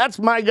like, that's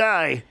my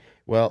guy.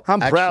 Well, I'm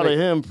proud of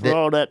him for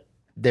all that.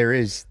 There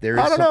is. I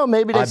don't know.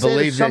 Maybe they say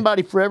there's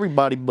somebody for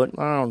everybody, but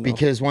I don't know.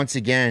 Because once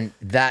again,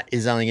 that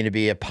is only going to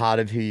be a part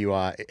of who you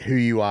are. Who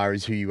you are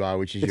is who you are,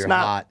 which is your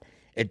heart.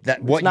 It's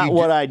not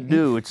what I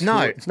do. It's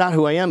not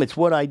who I am. It's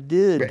what I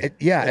did.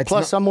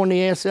 Plus, I'm on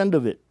the ass end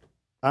of it.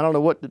 I don't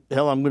know what the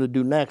hell I'm going to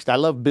do next. I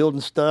love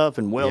building stuff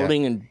and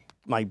welding and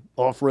my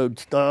off-road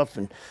stuff,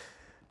 and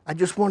I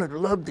just wanted to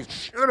love the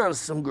shit out of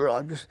some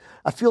girl.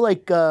 I feel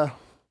like I'm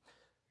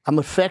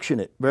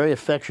affectionate, very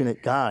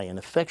affectionate guy, and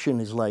affection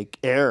is like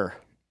air,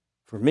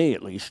 for me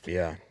at least.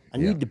 Yeah. I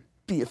need to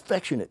be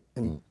affectionate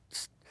and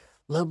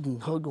love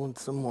and hug on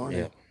someone.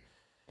 Yeah.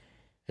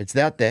 It's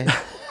out there.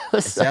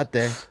 It's out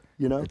there.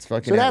 You know? It's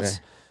fucking out there.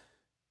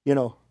 You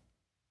know,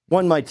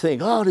 one might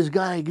think, oh, this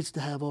guy gets to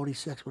have all these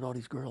sex with all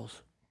these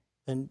girls.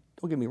 And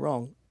don't get me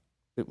wrong,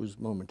 it was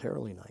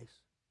momentarily nice.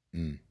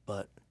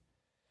 But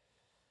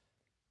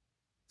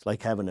it's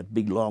like having a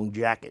big, long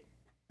jacket.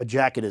 A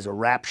jacket is a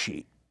rap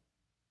sheet.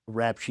 A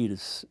rap sheet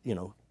is, you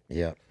know,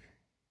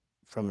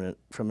 from an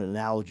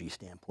analogy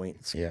standpoint,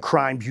 it's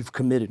crimes you've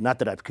committed. Not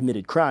that I've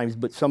committed crimes,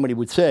 but somebody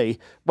would say,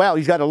 wow,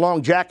 he's got a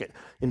long jacket.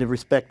 In the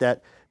respect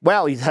that,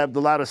 wow, he's had a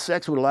lot of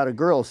sex with a lot of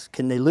girls.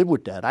 Can they live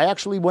with that? I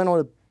actually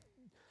I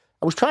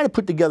was trying to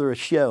put together a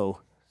show,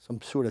 some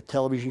sort of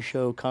television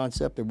show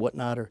concept or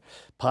whatnot, or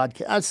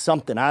podcast,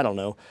 something, I don't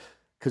know.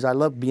 Because I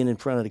love being in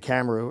front of the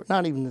camera, or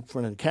not even in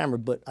front of the camera,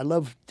 but I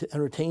love to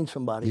entertain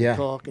somebody and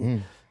talk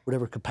in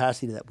whatever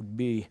capacity that would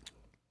be.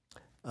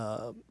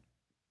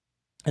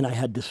 And I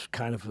had this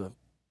kind of a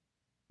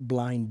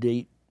blind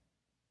date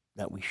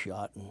that we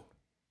shot, and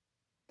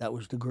that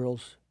was the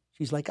girls.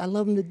 She's like, I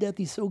love him to death.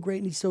 He's so great,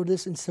 and he's so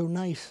this and so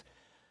nice.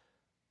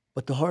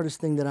 But the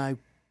hardest thing that I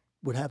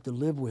would have to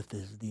live with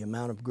is the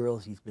amount of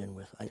girls he's been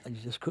with. I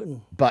just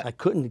couldn't. But I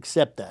couldn't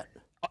accept that.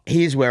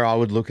 Here's where I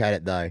would look at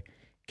it, though.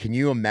 Can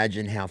you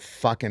imagine how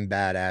fucking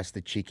badass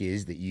the chick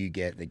is that you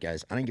get that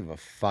goes, I don't give a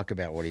fuck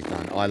about what he's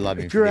done. I love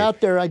him. If you're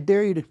out there, I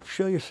dare you to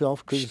show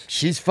yourself. Cause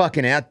she's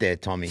fucking out there,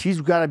 Tommy. She's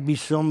got to be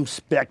some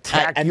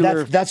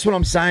spectacular. And that's what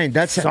I'm saying.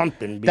 That's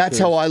something. That's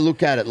how I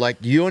look at it. Like,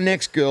 your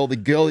next girl, the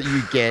girl that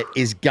you get,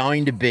 is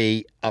going to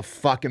be a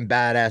fucking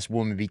badass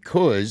woman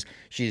because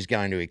she's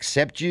going to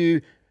accept you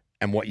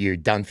and what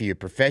you've done for your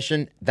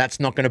profession. That's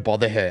not going to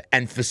bother her.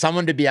 And for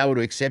someone to be able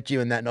to accept you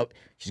and that not,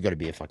 she's got to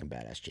be a fucking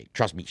badass chick.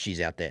 Trust me, she's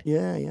out there.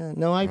 Yeah.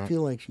 No, I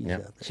feel like she's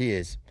out there. She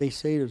is. They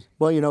say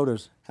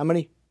there's how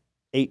many?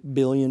 8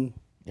 billion.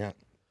 Yeah.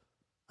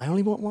 I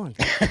only want one.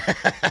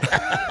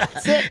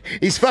 That's it.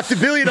 He's fucked a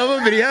billion of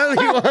them, but he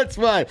only wants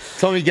one.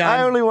 Tommy Gunn.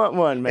 I only want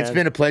one, man. It's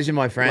been a pleasure,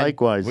 my friend.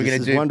 Likewise.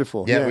 This is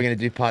wonderful. Yeah, we're going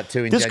to do part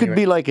 2 in This January.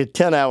 could be like a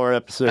 10-hour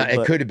episode.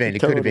 It could have been. It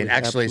could have been.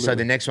 Actually, absolutely. So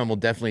the next one we'll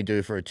definitely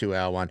do for a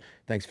 2-hour one.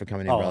 Thanks for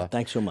coming in, brother.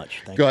 Thanks so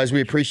much. Guys,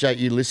 we appreciate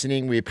you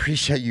listening. We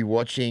appreciate you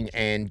watching.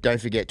 And don't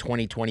forget,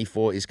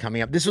 2024 is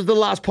coming up. This was the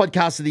last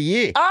podcast of the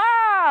year.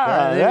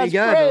 There you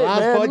go. Great, the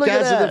last man.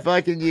 podcast of the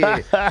fucking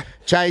year.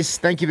 Chase,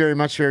 thank you very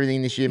much for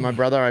everything this year, my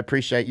brother. I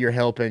appreciate your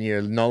help and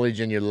your knowledge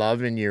and your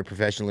love and your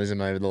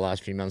professionalism over the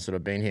last few months that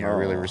I've been here. I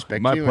really respect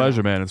you. My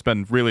pleasure, man. It's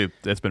been really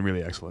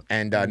excellent.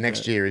 And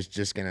next year is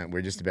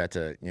we're just about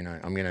to,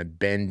 I'm going to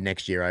bend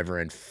next year over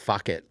and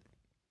fuck it.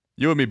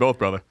 You and me both,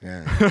 brother.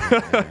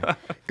 Yeah.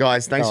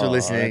 Guys, thanks for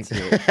listening.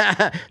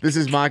 This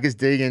is Marcus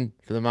Deegan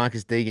for the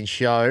Marcus Deegan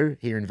Show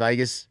here in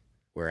Vegas.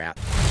 We're out.